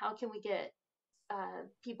how can we get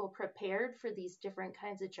people prepared for these different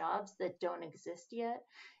kinds of jobs that don't exist yet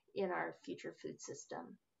in our future food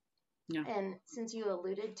system. Yeah. And since you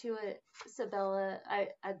alluded to it, Sabella,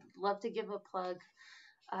 I'd love to give a plug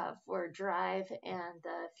for DRIVE and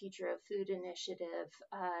the Future of Food Initiative.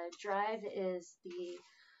 DRIVE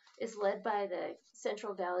is led by the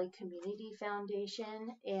Central Valley Community Foundation,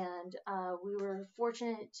 and we were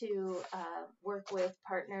fortunate to work with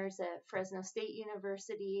partners at Fresno State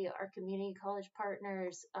University, our community college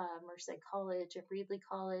partners, Merced College and Reedley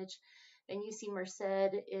College, and UC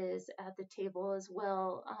Merced is at the table as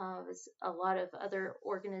well as a lot of other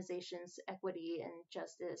organizations, equity and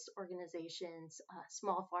justice organizations,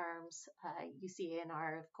 small farms,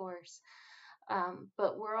 UCANR, of course.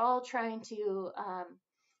 But we're all trying to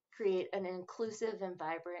create an inclusive and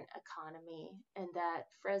vibrant economy, and that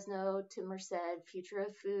Fresno to Merced Future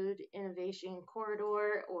of Food Innovation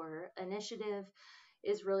Corridor or initiative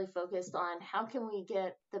is really focused on how can we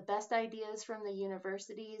get the best ideas from the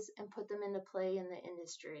universities and put them into play in the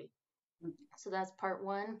industry. So that's part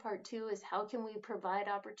one. Part two is how can we provide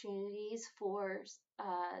opportunities for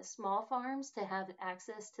small farms to have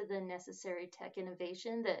access to the necessary tech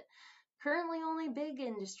innovation that currently only big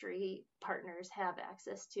industry partners have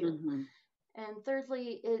access to. Mm-hmm. And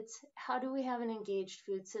thirdly, it's how do we have an engaged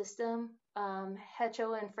food system?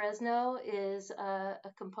 HECHO in Fresno is a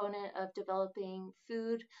component of developing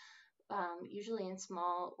food, usually in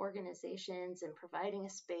small organizations, and providing a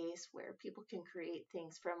space where people can create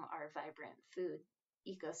things from our vibrant food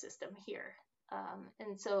ecosystem here.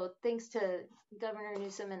 And so thanks to Governor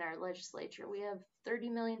Newsom and our legislature, we have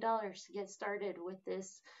 $30 million to get started with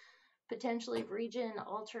this potentially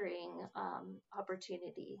region-altering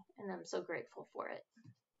opportunity, and I'm so grateful for it.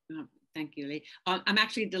 Oh, thank you, Lee. I'm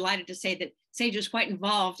actually delighted to say that Sage is quite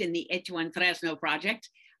involved in the Hecho en Fresno project.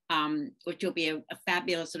 which will be a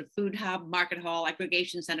fabulous sort of food hub, market hall,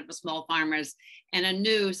 aggregation center for small farmers, and a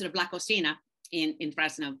new sort of La Cocina in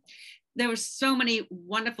Fresno. There were so many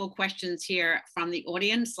wonderful questions here from the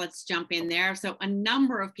audience. Let's jump in there. So a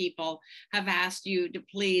number of people have asked you to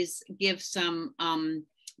please give some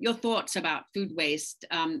your thoughts about food waste.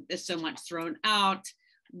 There's so much thrown out.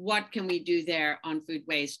 What can we do there on food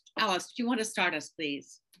waste? Alice, do you want to start us,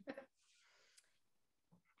 please?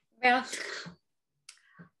 Well,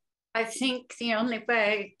 I think the only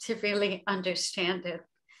way to really understand it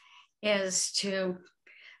is to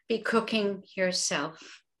be cooking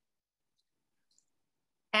yourself.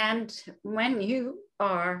 And when you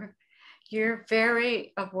are, you're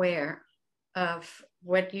very aware of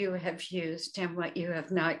what you have used and what you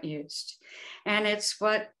have not used. And it's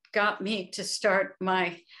what got me to start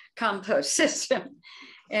my compost system,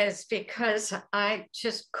 is because I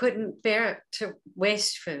just couldn't bear to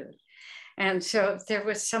waste food. And so if there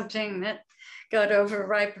was something that got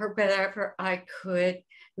overripe or whatever, I could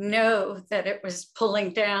know that it was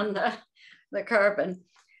pulling down the carbon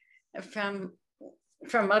from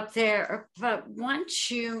up there. But once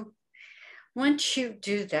you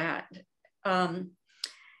do that,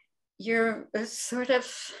 you're sort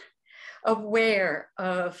of aware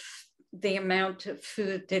of the amount of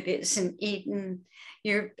food that isn't eaten.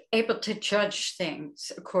 You're able to judge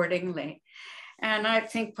things accordingly. And I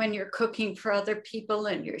think when you're cooking for other people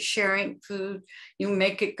and you're sharing food, you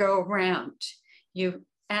make it go around.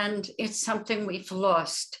 And it's something we've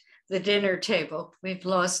lost. The dinner table. We've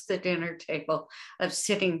lost the dinner table of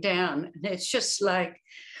sitting down. And it's just like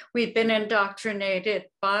we've been indoctrinated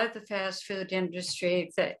by the fast food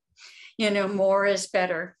industry that, more is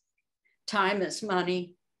better. Time is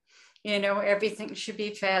money. Everything should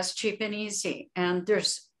be fast, cheap, and easy. And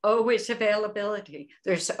there's always availability.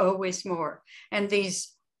 There's always more. And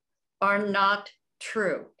these are not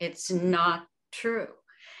true. It's not true.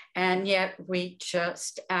 And yet we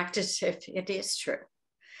just act as if it is true.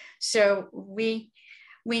 So we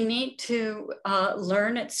need to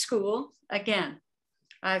learn at school. Again,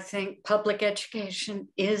 I think public education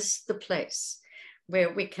is the place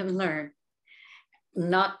where we can learn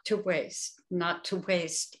not to waste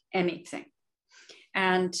anything.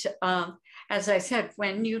 And as I said,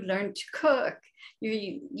 when you learn to cook,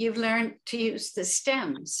 you learn to use the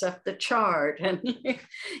stems of the chard, and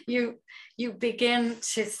you begin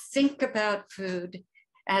to think about food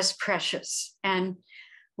as precious. And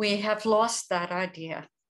we have lost that idea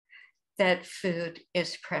that food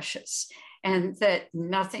is precious and that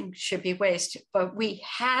nothing should be wasted. But we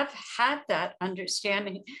have had that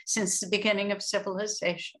understanding since the beginning of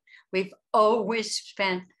civilization. We've always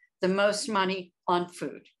spent the most money on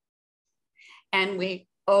food. And we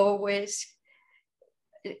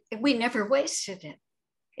never wasted it.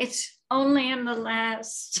 It's only in the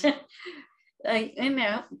last,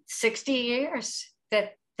 60 years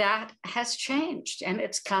that has changed, and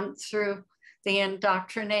it's come through the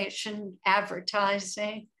indoctrination,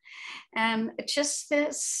 advertising, and just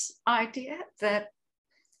this idea that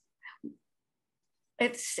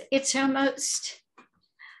it's almost,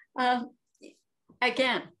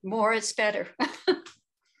 again, more is better.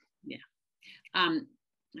 Yeah,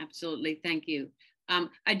 absolutely. Thank you.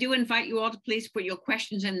 I do invite you all to please put your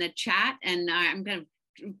questions in the chat, and I'm going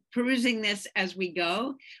to perusing this as we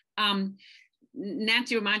go.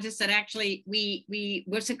 Nancy reminds us that actually we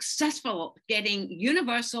were successful getting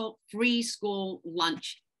universal free school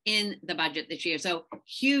lunch in the budget this year. So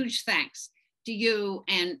huge thanks to you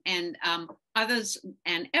and others,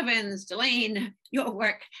 and Evans, Delane, your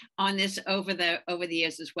work on this over the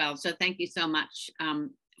years as well. So thank you so much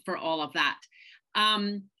for all of that.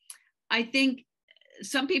 I think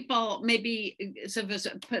some people, maybe sort of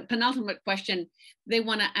a penultimate question, they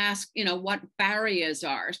want to ask, what barriers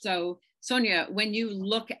are. So Sonia, when you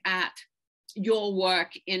look at your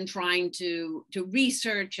work in trying to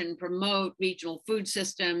research and promote regional food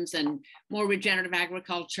systems and more regenerative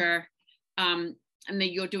agriculture, and then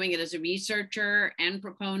you're doing it as a researcher and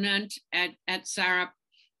proponent at SARAP,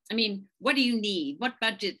 I mean, what do you need? What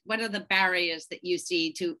budget, what are the barriers that you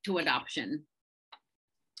see to adoption?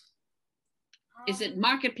 Is it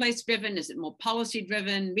marketplace driven? Is it more policy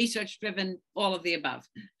driven, research driven, all of the above?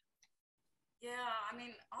 Yeah, I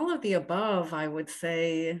mean, all of the above, I would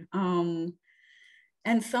say. And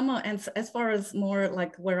as far as more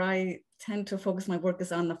like where I tend to focus my work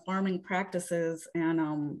is on the farming practices.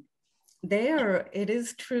 And it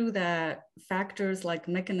is true that factors like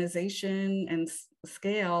mechanization and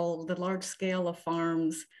scale, the large scale of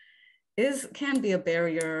farms can be a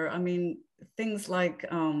barrier. I mean, things like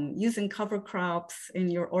using cover crops in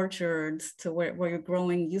your orchards to where you're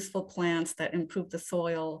growing useful plants that improve the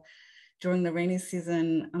soil during the rainy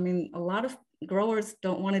season. I mean, a lot of growers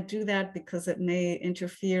don't want to do that because it may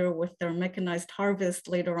interfere with their mechanized harvest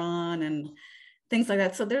later on and things like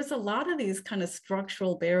that. So there's a lot of these kind of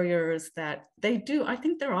structural barriers that they do. I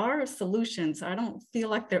think there are solutions. I don't feel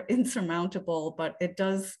like they're insurmountable, but it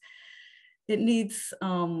needs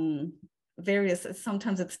various,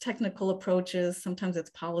 sometimes it's technical approaches, sometimes it's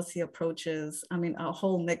policy approaches. I mean, a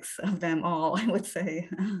whole mix of them all, I would say.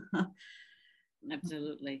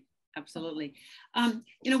 Absolutely. Absolutely.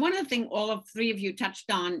 One of the things all of three of you touched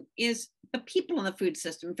on is the people in the food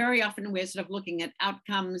system. Very often we're sort of looking at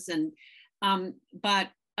outcomes but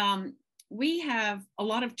we have a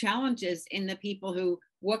lot of challenges in the people who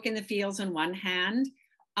work in the fields on one hand,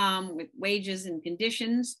 with wages and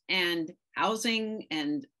conditions and housing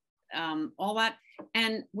and all that.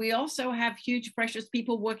 And we also have huge pressures,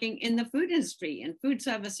 people working in the food industry and food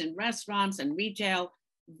service and restaurants and retail,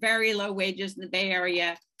 very low wages in the Bay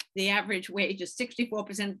Area. The average wage is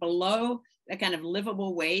 64% below the kind of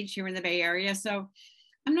livable wage here in the Bay Area. So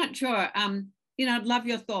I'm not sure. I'd love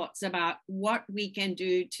your thoughts about what we can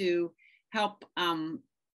do to help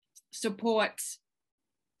support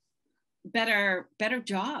better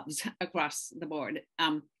jobs across the board.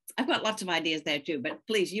 I've got lots of ideas there too, but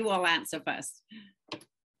please, you all answer first.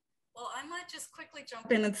 Well, I might just quickly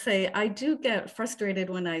jump in and say, I do get frustrated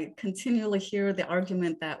when I continually hear the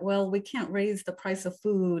argument that, well, we can't raise the price of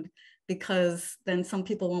food because then some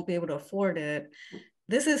people won't be able to afford it.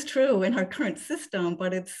 This is true in our current system,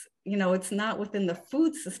 but it's not within the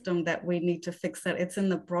food system that we need to fix that. It's in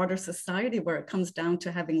the broader society where it comes down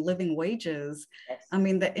to having living wages. Yes. I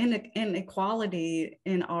mean, the inequality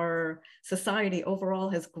in our society overall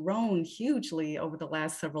has grown hugely over the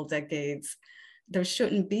last several decades. There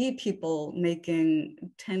shouldn't be people making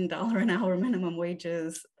 $10 an hour minimum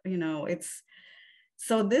wages.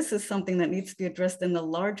 So this is something that needs to be addressed in the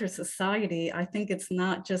larger society. I think it's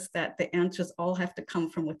not just that the answers all have to come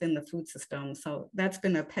from within the food system. So that's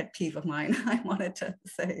been a pet peeve of mine, I wanted to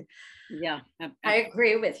say. Yeah, I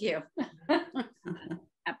agree with you.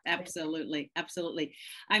 Absolutely.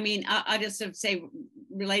 I mean, I just sort of say,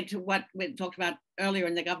 related to what we talked about earlier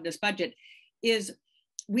in the governor's budget, is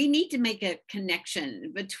we need to make a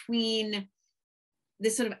connection between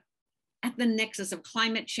this sort of at the nexus of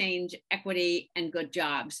climate change, equity, and good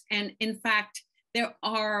jobs. And in fact, there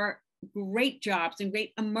are great jobs and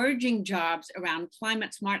great emerging jobs around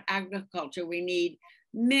climate smart agriculture. We need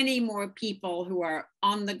many more people who are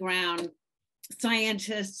on the ground,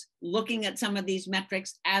 scientists looking at some of these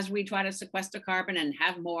metrics as we try to sequester carbon and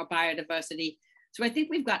have more biodiversity. So I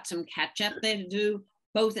think we've got some catch up there to do,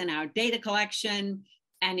 both in our data collection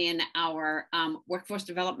and in our workforce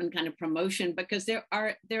development kind of promotion, because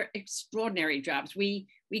they're extraordinary jobs.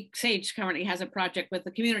 SAGE currently has a project with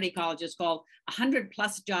the community colleges called 100+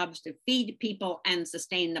 jobs to feed people and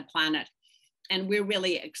sustain the planet. And we're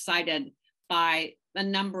really excited by the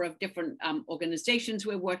number of different organizations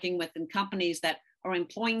we're working with and companies that are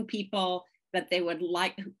employing people that they would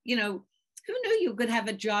like, who knew you could have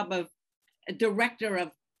a job of a director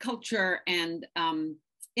of culture and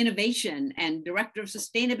innovation and director of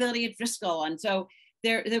sustainability at Driscoll. And so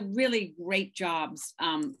they're really great jobs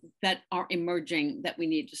that are emerging that we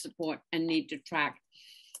need to support and need to track.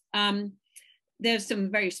 There's some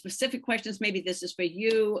very specific questions. Maybe this is for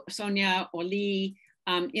you, Sonia or Lee.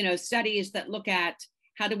 Studies that look at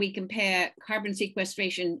how do we compare carbon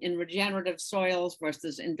sequestration in regenerative soils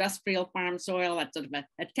versus industrial farm soil. That's sort of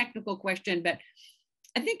a technical question, but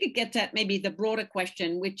I think it gets at maybe the broader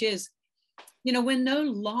question, which is, we're no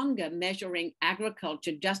longer measuring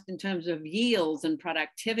agriculture just in terms of yields and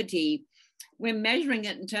productivity. We're measuring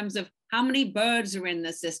it in terms of how many birds are in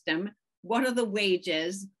the system, what are the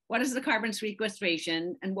wages, what is the carbon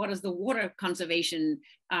sequestration, and what is the water conservation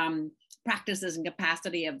practices and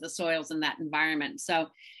capacity of the soils in that environment. So,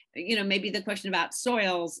 maybe the question about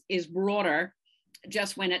soils is broader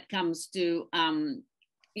just when it comes to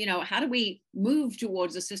how do we move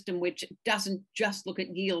towards a system which doesn't just look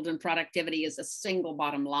at yield and productivity as a single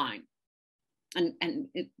bottom line and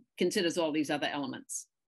it considers all these other elements?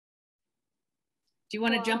 Do you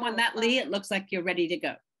want to jump on that, Lee? It looks like you're ready to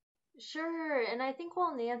go. Sure. And I think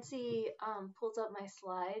while Nancy pulls up my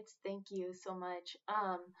slides, thank you so much,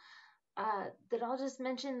 that I'll just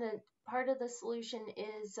mention that part of the solution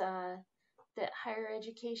is that higher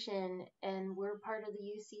education, and we're part of the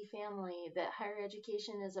UC family, that higher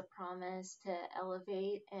education is a promise to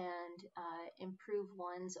elevate and improve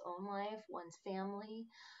one's own life, one's family,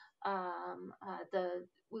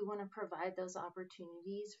 we want to provide those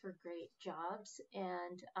opportunities for great jobs.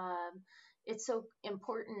 And it's so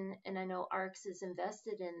important, and I know ARCS is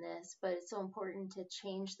invested in this, but it's so important to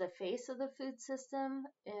change the face of the food system,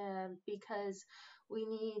 because we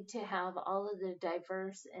need to have all of the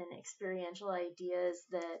diverse and experiential ideas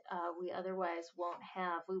that we otherwise won't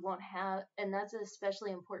have. We won't have, and that's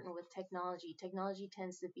especially important with technology. Technology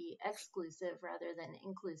tends to be exclusive rather than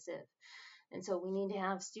inclusive. And so we need to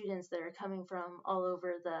have students that are coming from all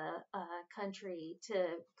over the country to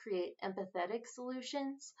create empathetic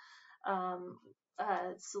solutions,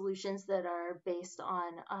 solutions that are based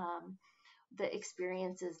on the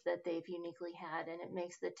experiences that they've uniquely had, and it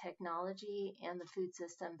makes the technology and the food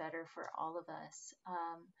system better for all of us.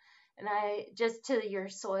 And just to your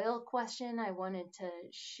soil question, I wanted to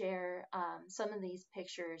share some of these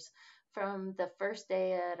pictures from the first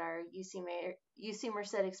day at our UC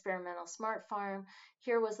Merced Experimental Smart Farm.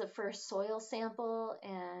 Here was the first soil sample,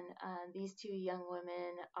 and these two young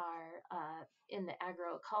women are in the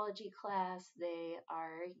agroecology class. They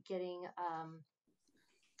are getting,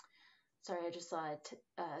 sorry, I just saw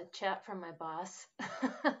a chat from my boss.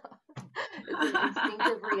 It's an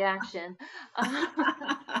instinctive reaction.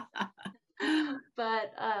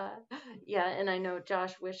 But yeah, and I know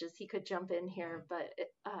Josh wishes he could jump in here, but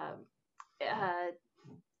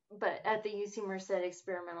at the UC Merced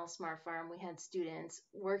Experimental Smart Farm, we had students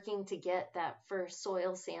working to get that first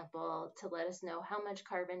soil sample to let us know how much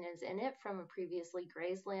carbon is in it from a previously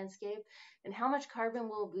grazed landscape, and how much carbon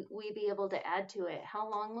will we be able to add to it, how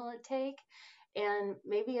long will it take, and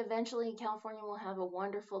maybe eventually California will have a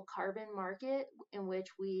wonderful carbon market in which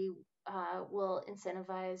we will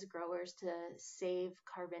incentivize growers to save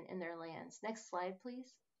carbon in their lands. Next slide,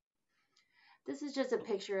 please. This is just a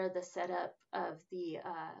picture of the setup of the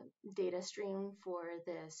data stream for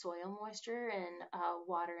the soil moisture, and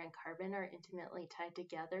water and carbon are intimately tied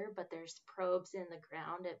together, but there's probes in the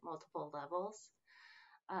ground at multiple levels.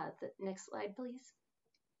 The next slide, please.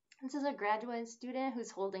 This is a graduate student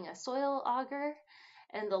who's holding a soil auger.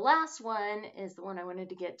 And the last one is the one I wanted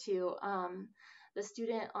to get to. The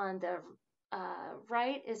student on the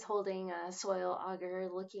right is holding a soil auger,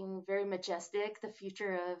 looking very majestic, the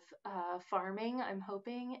future of farming, I'm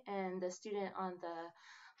hoping. And the student on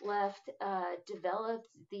the left developed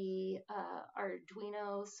the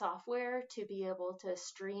Arduino software to be able to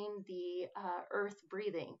stream the earth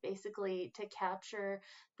breathing, basically to capture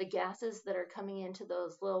the gases that are coming into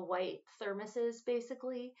those little white thermoses,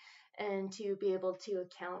 basically, and to be able to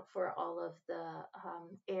account for all of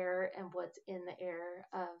the air and what's in the air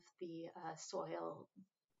of the soil.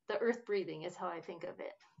 The earth breathing is how I think of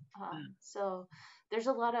it. So there's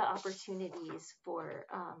a lot of opportunities for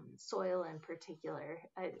soil in particular.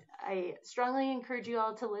 I strongly encourage you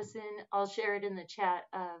all to listen. I'll share it in the chat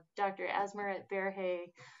of Dr. Asmaret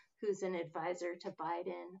Berhe, who's an advisor to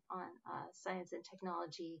Biden on science and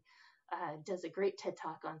technology, does a great TED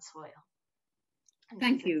Talk on soil.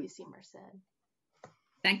 Thank you. UC Merced.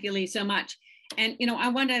 Thank you, Lee, so much. And, you know, I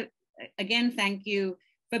want to, again, thank you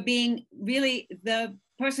for being really the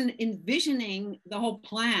person envisioning the whole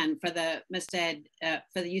plan for the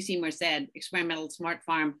UC Merced Experimental Smart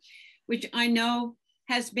Farm, which I know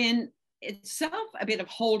has been itself a bit of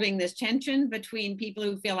holding this tension between people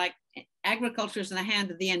who feel like agriculture is in the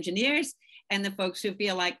hand of the engineers and the folks who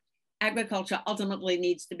feel like agriculture ultimately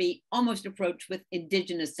needs to be almost approached with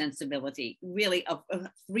indigenous sensibility, really a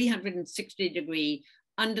 360-degree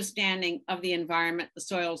understanding of the environment, the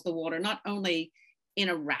soils, the water, not only in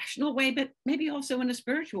a rational way, but maybe also in a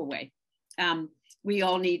spiritual way. We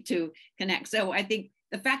all need to connect. So I think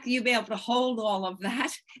the fact that you'll be able to hold all of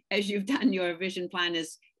that as you've done your vision plan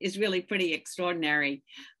is really pretty extraordinary.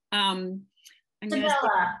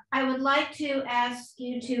 Isabella, I would like to ask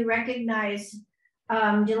you to recognize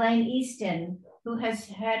Delane Easton, who has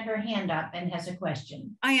had her hand up and has a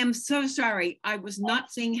question. I am so sorry. I was not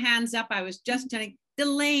seeing hands up. I was just telling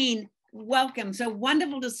Delane, welcome. So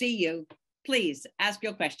wonderful to see you. Please ask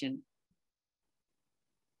your question.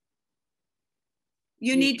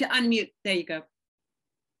 You need to unmute. There you go.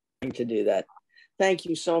 To do that. Thank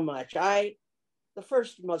you so much. The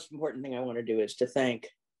first most important thing I want to do is to thank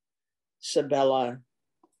Sabella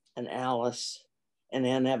and Alice and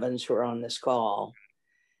Ann Evans, who are on this call.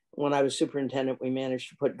 When I was superintendent, we managed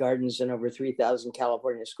to put gardens in over 3,000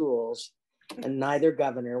 California schools, and neither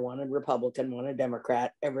governor, one a Republican, one a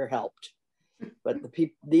Democrat, ever helped. But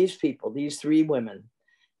these three women,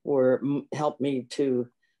 helped me to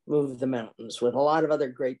move the mountains with a lot of other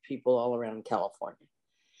great people all around California.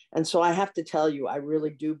 And so I have to tell you, I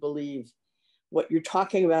really do believe what you're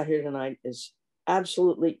talking about here tonight is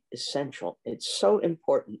absolutely essential. It's so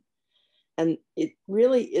important And it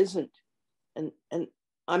really isn't. And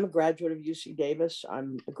I'm a graduate of UC Davis.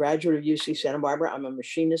 I'm a graduate of UC Santa Barbara. I'm a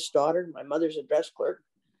machinist's daughter. My mother's a desk clerk.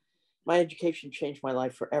 My education changed my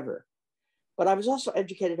life forever. But I was also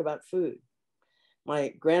educated about food. My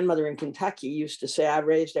grandmother in Kentucky used to say, I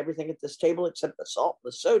raised everything at this table except the salt,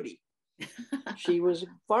 the sody. She was a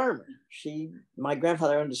farmer. My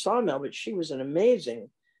grandfather owned a sawmill, but she was an amazing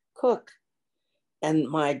cook. And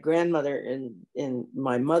my grandmother and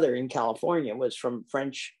my mother in California was from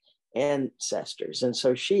French ancestors. And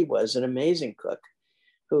so she was an amazing cook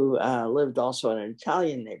who lived also in an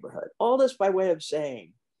Italian neighborhood. All this by way of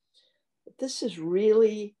saying, this is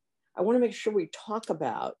really, I want to make sure we talk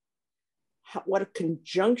about what a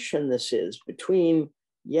conjunction this is between,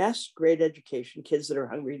 yes, great education, kids that are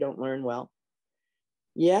hungry don't learn well.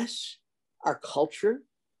 Yes, our culture,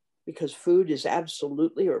 because food is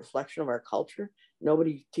absolutely a reflection of our culture.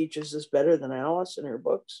 Nobody teaches this better than Alice in her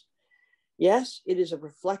books. Yes, it is a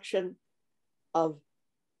reflection of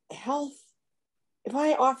health. If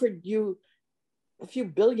I offered you a few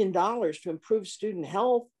 $1 billion to improve student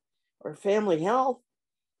health or family health,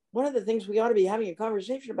 one of the things we ought to be having a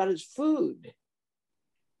conversation about is food.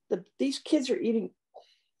 These kids are eating,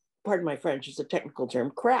 pardon my French, it's a technical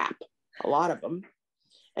term, crap, a lot of them.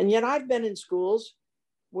 And yet I've been in schools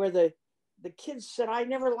where the kids said, I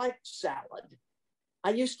never liked salad. I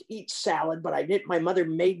used to eat salad, but my mother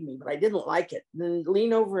made me, but I didn't like it. And then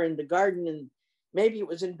lean over in the garden, and maybe it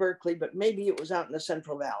was in Berkeley, but maybe it was out in the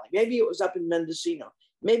Central Valley. Maybe it was up in Mendocino.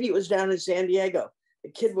 Maybe it was down in San Diego. The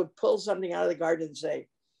kid would pull something out of the garden and say,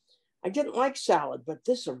 I didn't like salad, but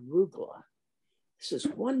this arugula, this is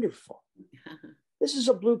wonderful. This is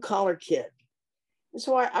a blue collar kid. And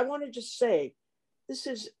so I want to just say, this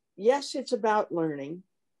is, yes, it's about learning,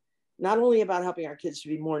 not only about helping our kids to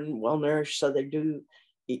be more well-nourished so they do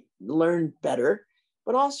learn better,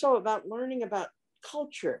 but also about learning about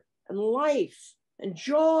culture and life and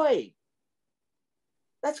joy.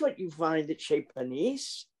 That's what you find at Chez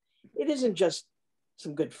Panisse. It isn't just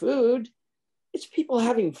some good food. It's people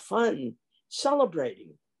having fun,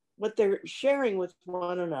 celebrating what they're sharing with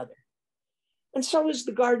one another. And so is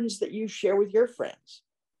the gardens that you share with your friends.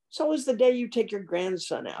 So is the day you take your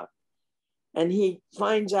grandson out and he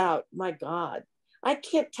finds out, my God, I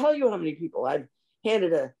can't tell you how many people I've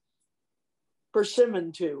handed a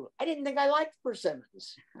persimmon to. I didn't think I liked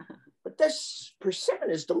persimmons, but this persimmon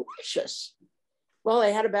is delicious. Well,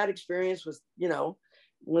 they had a bad experience with,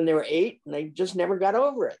 when they were 8 and they just never got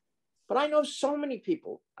over it. But I know so many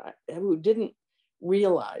people who didn't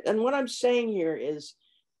realize. And what I'm saying here is,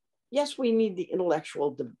 yes, we need the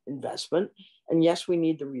intellectual investment. And yes, we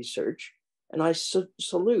need the research. And I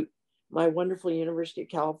salute my wonderful University of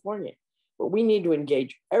California. But we need to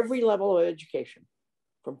engage every level of education,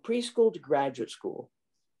 from preschool to graduate school,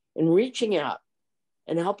 in reaching out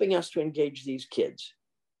and helping us to engage these kids.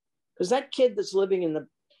 Because that kid that's living in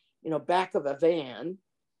the back of a van,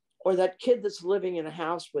 or that kid that's living in a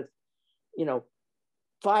house with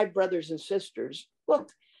 5 brothers and sisters.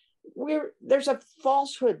 Look, there's a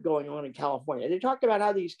falsehood going on in California. They talked about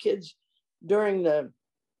how these kids for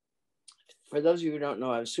those of you who don't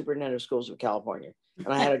know, I was superintendent of schools of California,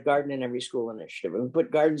 and I had a garden in every school initiative. And we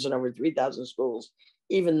put gardens in over 3,000 schools,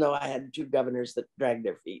 even though I had 2 governors that dragged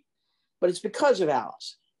their feet. But it's because of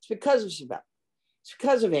Alice. It's because of Isabel. It's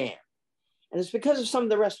because of Anne. And it's because of some of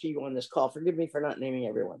the rest of you on this call. Forgive me for not naming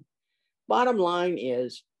everyone. Bottom line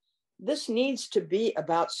is, this needs to be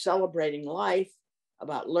about celebrating life,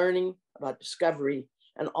 about learning, about discovery,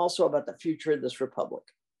 and also about the future of this republic.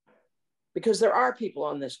 Because there are people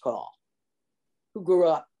on this call who grew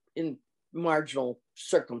up in marginal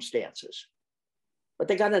circumstances, but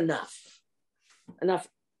they got enough.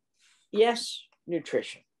 Yes,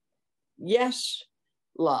 nutrition. Yes,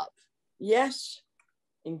 love. Yes,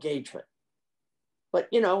 engagement. But,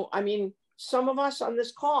 some of us on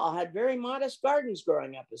this call had very modest gardens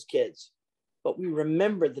growing up as kids, but we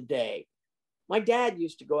remember the day. My dad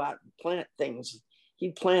used to go out and plant things.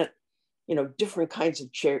 He'd plant, different kinds of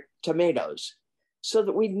tomatoes so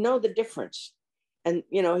that we'd know the difference. And,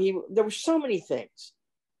 there were so many things.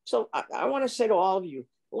 So I want to say to all of you,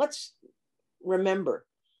 let's remember,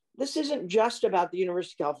 this isn't just about the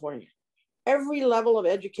University of California. Every level of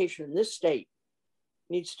education in this state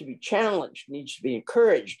needs to be challenged, needs to be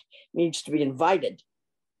encouraged, needs to be invited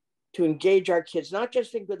to engage our kids, not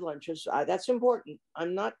just in good lunches. That's important.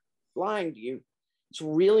 I'm not lying to you. It's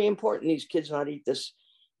really important these kids not eat this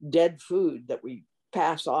dead food that we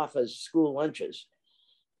pass off as school lunches.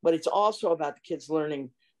 But it's also about the kids learning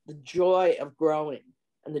the joy of growing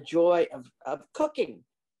and the joy of cooking.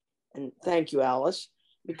 And thank you, Alice,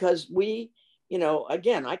 because we you know,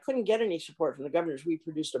 again, I couldn't get any support from the governors. We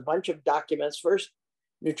produced a bunch of documents. First,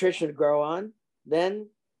 nutrition to grow on, then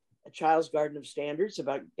a child's garden of standards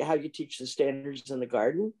about how you teach the standards in the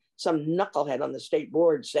garden. Some knucklehead on the state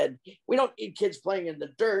board said, we don't need kids playing in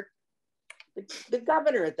the dirt. The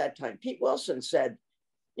governor at that time, Pete Wilson, said,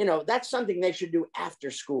 you know, that's something they should do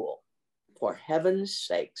after school. For heaven's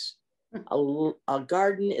sakes, a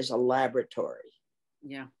garden is a laboratory.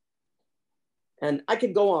 Yeah. And I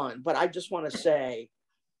could go on, but I just want to say,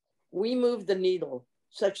 we moved the needle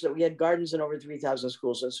such that we had gardens in over 3,000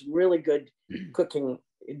 schools and some really good cooking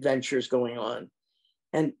adventures going on.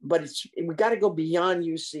 But we got to go beyond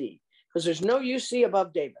UC, because there's no UC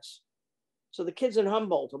above Davis. So the kids in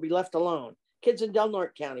Humboldt will be left alone. Kids in Del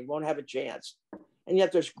Norte County won't have a chance. And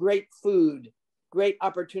yet there's great food, great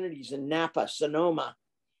opportunities in Napa, Sonoma,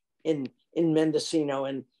 in Mendocino,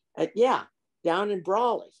 and down in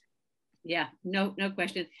Brawley. Yeah, no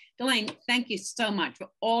question. Delane, thank you so much for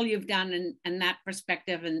all you've done and that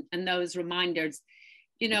perspective and those reminders.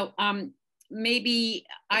 You know, maybe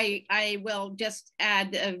I will just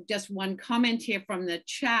add just one comment here from the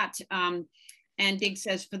chat. And Dig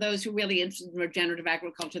says, for those who are really interested in regenerative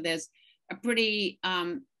agriculture, there's a pretty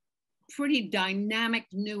dynamic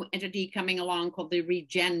new entity coming along called the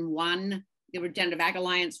Regen1, the Regenerative Ag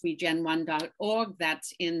Alliance, regen1.org.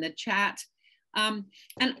 That's in the chat. And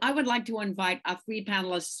I would like to invite our three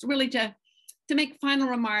panelists really to make final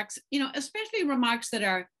remarks, you know, especially remarks that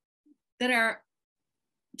are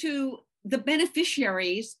to the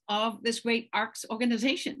beneficiaries of this great ARCS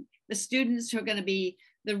organization, the students who are going to be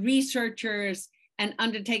the researchers and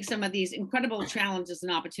undertake some of these incredible challenges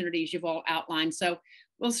and opportunities you've all outlined. So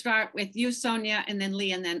we'll start with you, Sonia, and then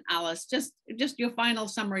Lee, and then Alice. Just your final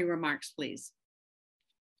summary remarks, please.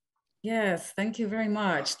 Yes, thank you very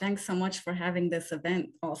much. Thanks so much for having this event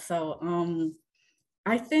also.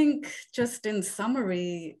 I think just in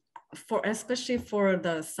summary, especially for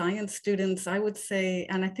the science students, I would say,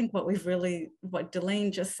 and I think what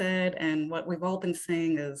Delane just said and what we've all been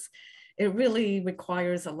saying is, it really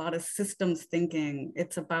requires a lot of systems thinking.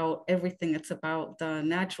 It's about everything. It's about the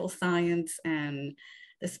natural science and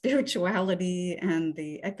the spirituality and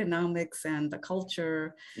the economics and the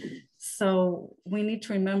culture. So we need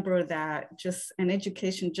to remember that just an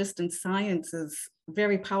education just in science is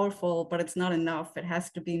very powerful, but it's not enough. It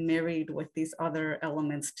has to be married with these other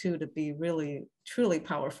elements too to be really, truly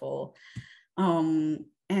powerful.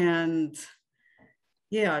 And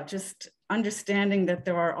yeah, just understanding that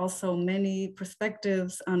there are also many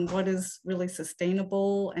perspectives on what is really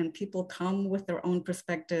sustainable, and people come with their own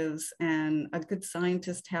perspectives, and a good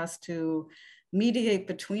scientist has to mediate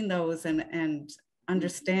between those and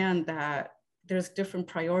understand that there's different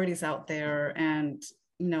priorities out there, and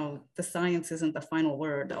you know, the science isn't the final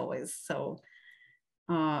word always. So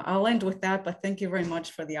I'll end with that, but thank you very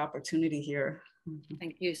much for the opportunity here.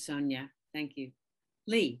 Thank you, Sonia. Thank you.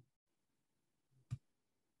 Lee.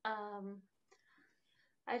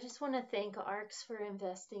 I just want to thank ARCS for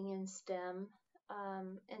investing in STEM.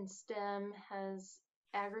 And STEM has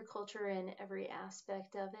agriculture in every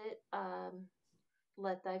aspect of it.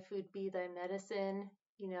 Let thy food be thy medicine.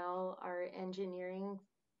 You know, our engineering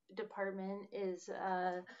department is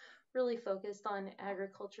really focused on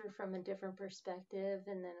agriculture from a different perspective.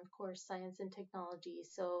 And then, of course, science and technology.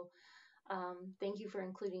 So thank you for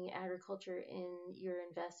including agriculture in your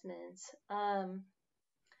investments.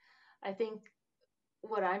 I think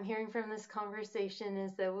what I'm hearing from this conversation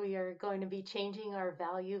is that we are going to be changing our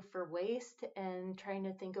value for waste and trying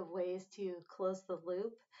to think of ways to close the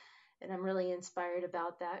loop. And I'm really inspired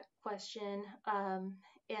about that question.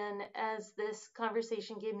 And as this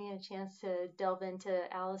conversation gave me a chance to delve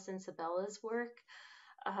into Alice and Sabella's work,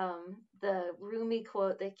 the Rumi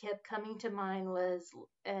quote that kept coming to mind was,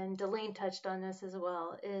 and Delane touched on this as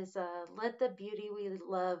well, is let the beauty we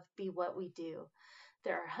love be what we do.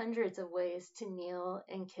 There are hundreds of ways to kneel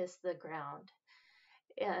and kiss the ground.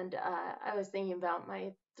 And I was thinking about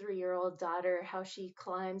my 3-year-old daughter, how she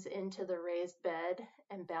climbs into the raised bed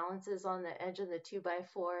and balances on the edge of the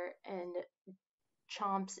 2x4 and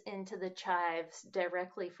chomps into the chives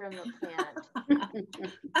directly from the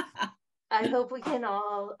plant. I hope we can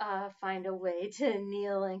all find a way to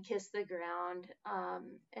kneel and kiss the ground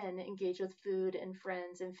and engage with food and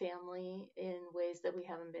friends and family in ways that we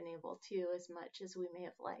haven't been able to as much as we may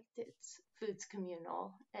have liked. Food's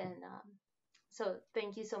communal. And so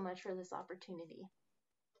thank you so much for this opportunity.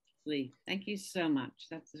 Lee, thank you so much.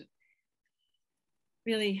 That's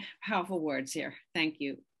really powerful words here. Thank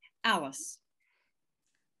you. Alice.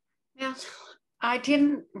 Well, I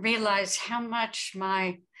didn't realize how much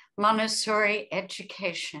my Montessori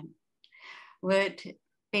education would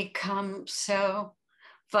become so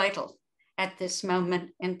vital at this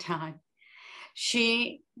moment in time.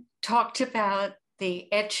 She talked about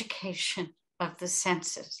the education of the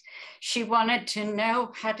senses. She wanted to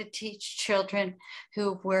know how to teach children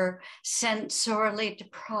who were sensorily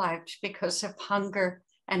deprived because of hunger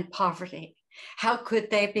and poverty. How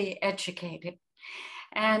could they be educated?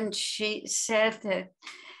 And she said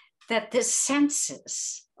that the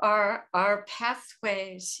senses are our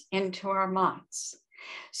pathways into our minds.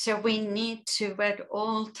 So we need to, at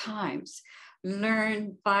all times,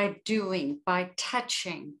 learn by doing, by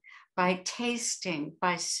touching, by tasting,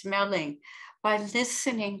 by smelling, by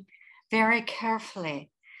listening very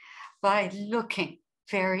carefully, by looking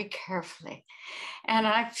very carefully. And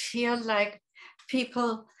I feel like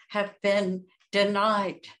people have been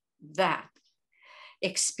denied that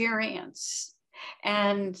experience,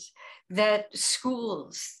 and that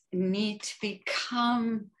schools need to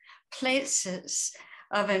become places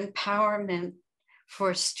of empowerment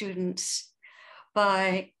for students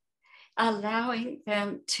by allowing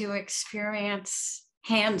them to experience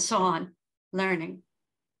hands-on learning.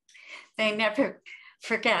 They never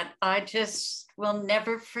forget. I just will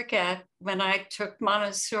never forget when I took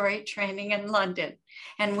Montessori training in London,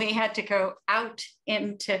 and we had to go out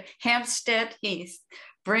into Hampstead Heath,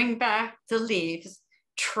 bring back the leaves,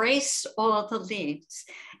 trace all the leaves,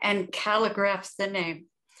 and calligraph the name.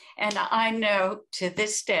 And I know to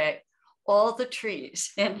this day all the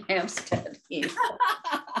trees in Hampstead Heath.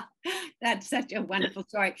 That's such a wonderful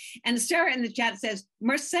story. And Sarah in the chat says,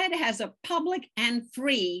 Merced has a public and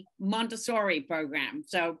free Montessori program.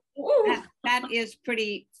 So that is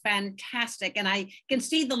pretty fantastic. And I can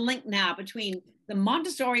see the link now between the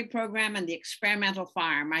Montessori program and the experimental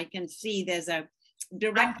farm. I can see there's a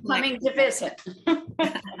direct coming to visit.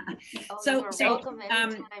 So welcome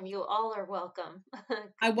anytime. You all are welcome.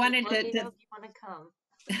 I wanted to know if you want to come.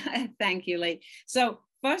 Thank you, Lee. So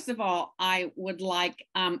first of all, I would like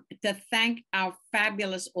to thank our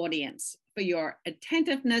fabulous audience for your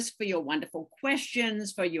attentiveness, for your wonderful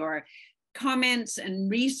questions, for your comments and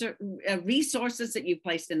resources that you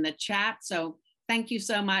placed in the chat. So thank you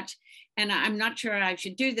so much. And I'm not sure I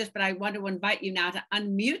should do this, but I want to invite you now to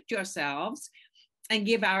unmute yourselves and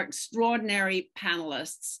give our extraordinary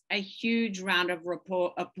panelists a huge round of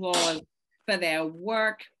applause for their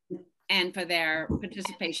work and for their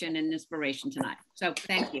participation and inspiration tonight. So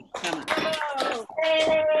thank you so much.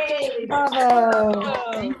 Hey,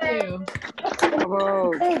 bravo. Thank you.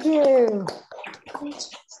 Bravo. Thank you.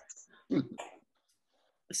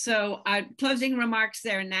 So closing remarks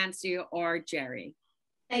there, Nancy or Jerry?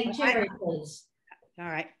 Hey, Jerry, please. All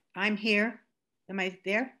right, I'm here. Am I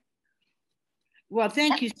there? Well,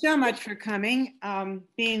 thank you so much for coming,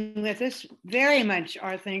 being with us. Very much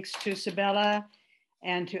our thanks to Sabella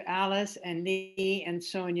and to Alice and Lee and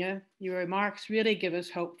Sonia. Your remarks really give us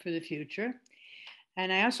hope for the future.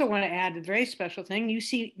 And I also want to add a very special thing. You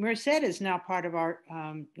see, Merced is now part of our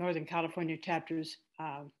Northern California chapter's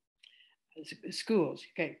schools.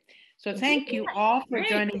 Okay, so thank you all for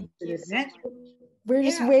joining the event. We're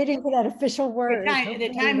just waiting for that official word. The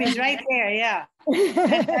time is right there, yeah.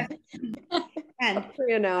 And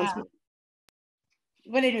pre-announcement.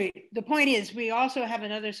 But anyway, the point is we also have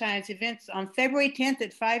another science event on February 10th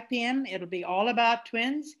at 5 p.m. It'll be all about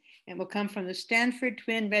twins and will come from the Stanford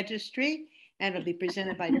Twin Registry, and it'll be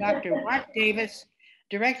presented by Dr. Mark Davis,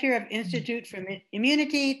 Director of Institute for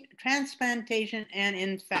Immunity, Transplantation, and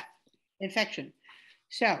Infection.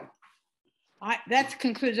 So that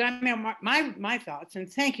concludes my thoughts,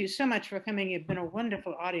 and thank you so much for coming. You've been a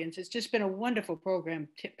wonderful audience. It's just been a wonderful program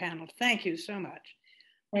panel. Thank you so much.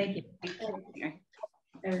 Thank you.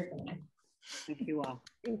 Thank you all.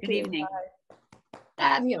 Good evening.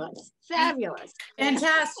 Fabulous. Fabulous.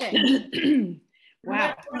 Fantastic.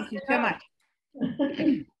 Wow. Thank you so much.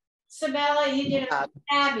 Sabella, you did a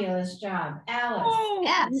fabulous job. Alice. Oh,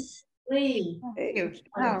 yes. Lee. Thank you.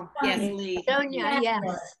 Oh, yes, Lee. Sonia,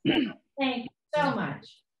 yes. Thank you so much.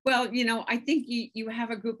 Well, you know, I think you have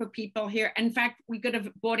a group of people here. In fact, we could have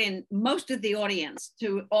brought in most of the audience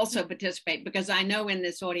to also participate, because I know in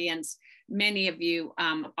this audience, many of you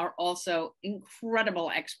are also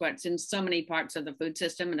incredible experts in so many parts of the food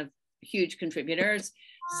system and of huge contributors.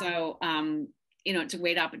 So, you know, it's a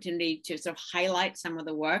great opportunity to sort of highlight some of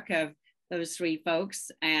the work of those three folks.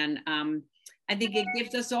 And I think it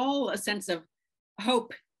gives us all a sense of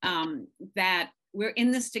hope that we're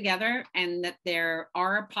in this together and that there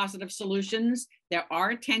are positive solutions, there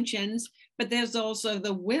are tensions, but there's also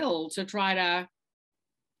the will to try to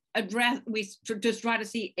address, just try to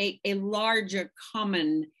see a larger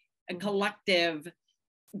common, a collective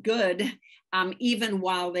good, even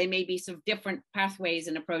while there may be some different pathways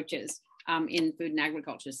and approaches in food and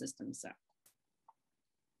agriculture systems. So.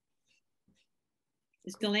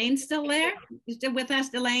 Is Delane still there? You still with us,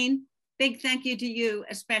 Delane? Big thank you to you,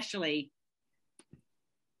 especially.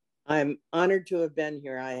 I'm honored to have been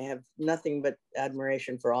here. I have nothing but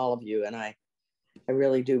admiration for all of you. And I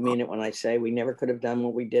really do mean it when I say we never could have done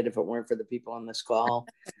what we did if it weren't for the people on this call.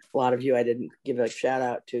 A lot of you I didn't give a shout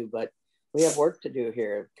out to, but we have work to do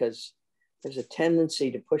here because there's a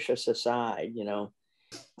tendency to push us aside. You know,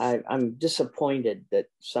 I'm disappointed that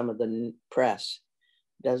some of the press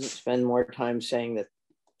doesn't spend more time saying that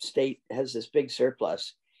state has this big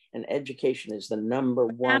surplus and education is the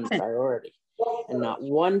 #1 priority. And not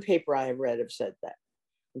one paper I have read have said that.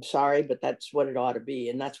 I'm sorry, but that's what it ought to be.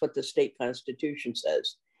 And that's what the state constitution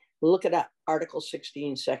says. Look it up, Article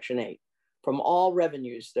 16, Section 8. From all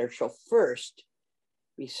revenues, there shall first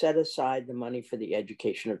be set aside the money for the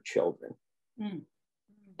education of children.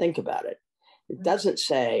 Think about it. It doesn't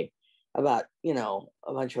say about, you know,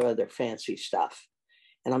 a bunch of other fancy stuff.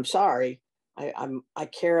 And I'm sorry, I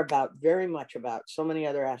care about very much about so many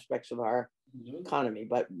other aspects of our economy,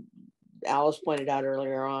 but Alice pointed out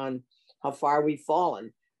earlier on how far we've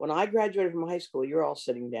fallen. When I graduated from high school, you're all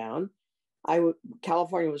sitting down.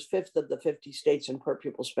 California was 5th of the 50 states in per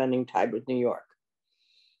pupil spending, tied with New York.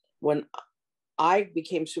 When I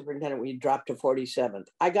became superintendent, we dropped to 47th.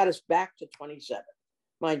 I got us back to 27th.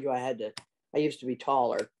 Mind you, I used to be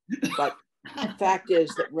taller, but the fact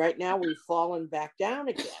is that right now we've fallen back down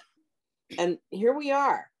again. And here we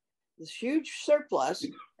are, this huge surplus,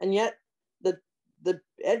 and yet the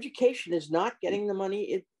education is not getting the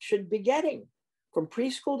money it should be getting from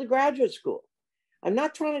preschool to graduate school. I'm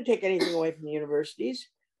not trying to take anything away from the universities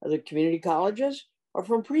or the community colleges or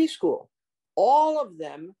from preschool. All of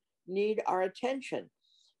them need our attention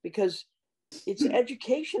because it's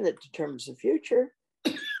education that determines the future.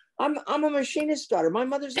 I'm a machinist daughter. My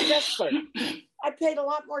mother's a desk clerk. I paid a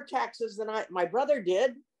lot more taxes than my brother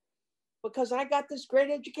did because I got this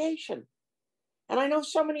great education. And I know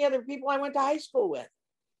so many other people I went to high school with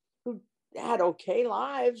who had okay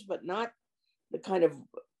lives, but not the kind of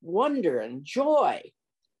wonder and joy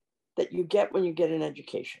that you get when you get an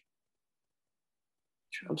education.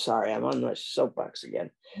 I'm sorry, I'm on my soapbox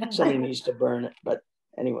again. Somebody needs to burn it, but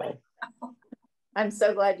anyway. I'm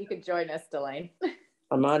so glad you could join us, Delane.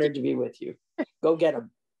 I'm honored to be with you. Go get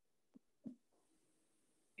them.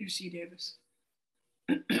 UC Davis.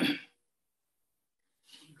 Okay,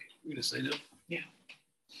 we're gonna say no. Yeah.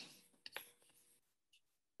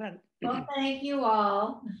 Well, thank you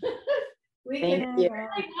all. We Thank can you.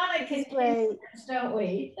 really want to continue this, don't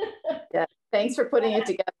we? Yeah, thanks for putting it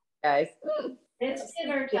together, guys. It's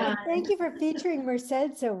dinner time. Thank you for featuring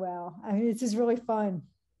Merced so well. I mean, this is really fun.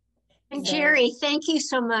 And Jerry, thank you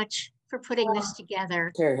so much for putting this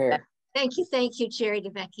together. Here. Thank you, Jerry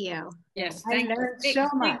DeVecchio. Yes, I learned so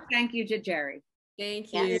much. Thank you to Jerry.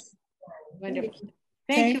 Thank you. Yes. Wonderful.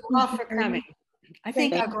 Thank you all for coming. I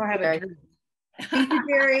think I'll go have a drink. Thank you,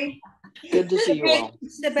 Jerry. Good to see you all.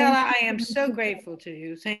 Isabella, I am so grateful to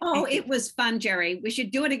you. Thank you. It was fun, Jerry. We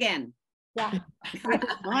should do it again. Yeah.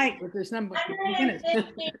 Right, with this number.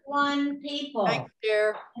 151 people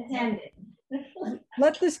attended.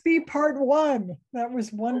 Let this be part 1. That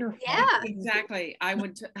was wonderful. Yeah. Exactly. I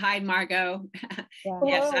would. Hi, Margot. Yeah.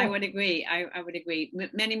 Yes, I would agree. I would agree.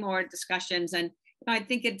 Many more discussions, and I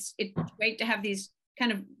think it's great to have these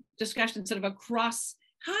kind of discussions sort of across.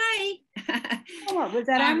 Hi. Oh, was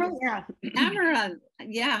that Amaral? Yeah. Amaral.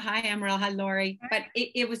 Yeah. Hi, Amaral. Hi, Lori. But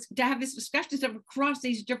it was to have this discussion sort of across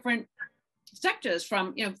these different sectors,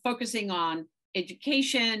 from focusing on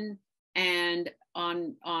education and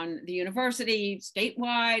on the university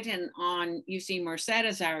statewide, and on UC Merced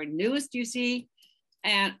as our newest UC,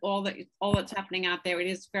 and all that's happening out there. It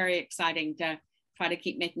is very exciting to try to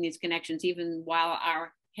keep making these connections, even while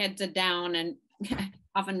our heads are down and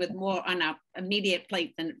often with more on our immediate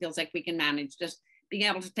plate than it feels like we can manage. Just being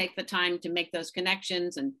able to take the time to make those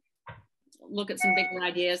connections and look at some bigger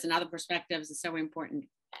ideas and other perspectives is so important.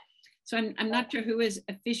 So I'm not sure who is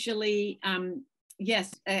officially,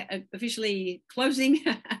 officially closing.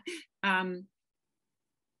 I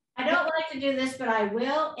don't like to do this, but I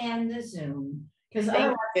will end the Zoom, because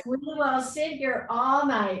otherwise we will sit here all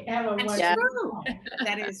night. Have a wonderful time.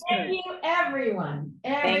 That is Thank true. you, everyone.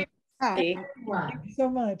 Everyone. Thank you so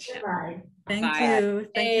much. Goodbye. Thank you.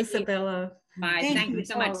 Thank you, Isabella. Bye. Thank you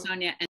so much, Sonia.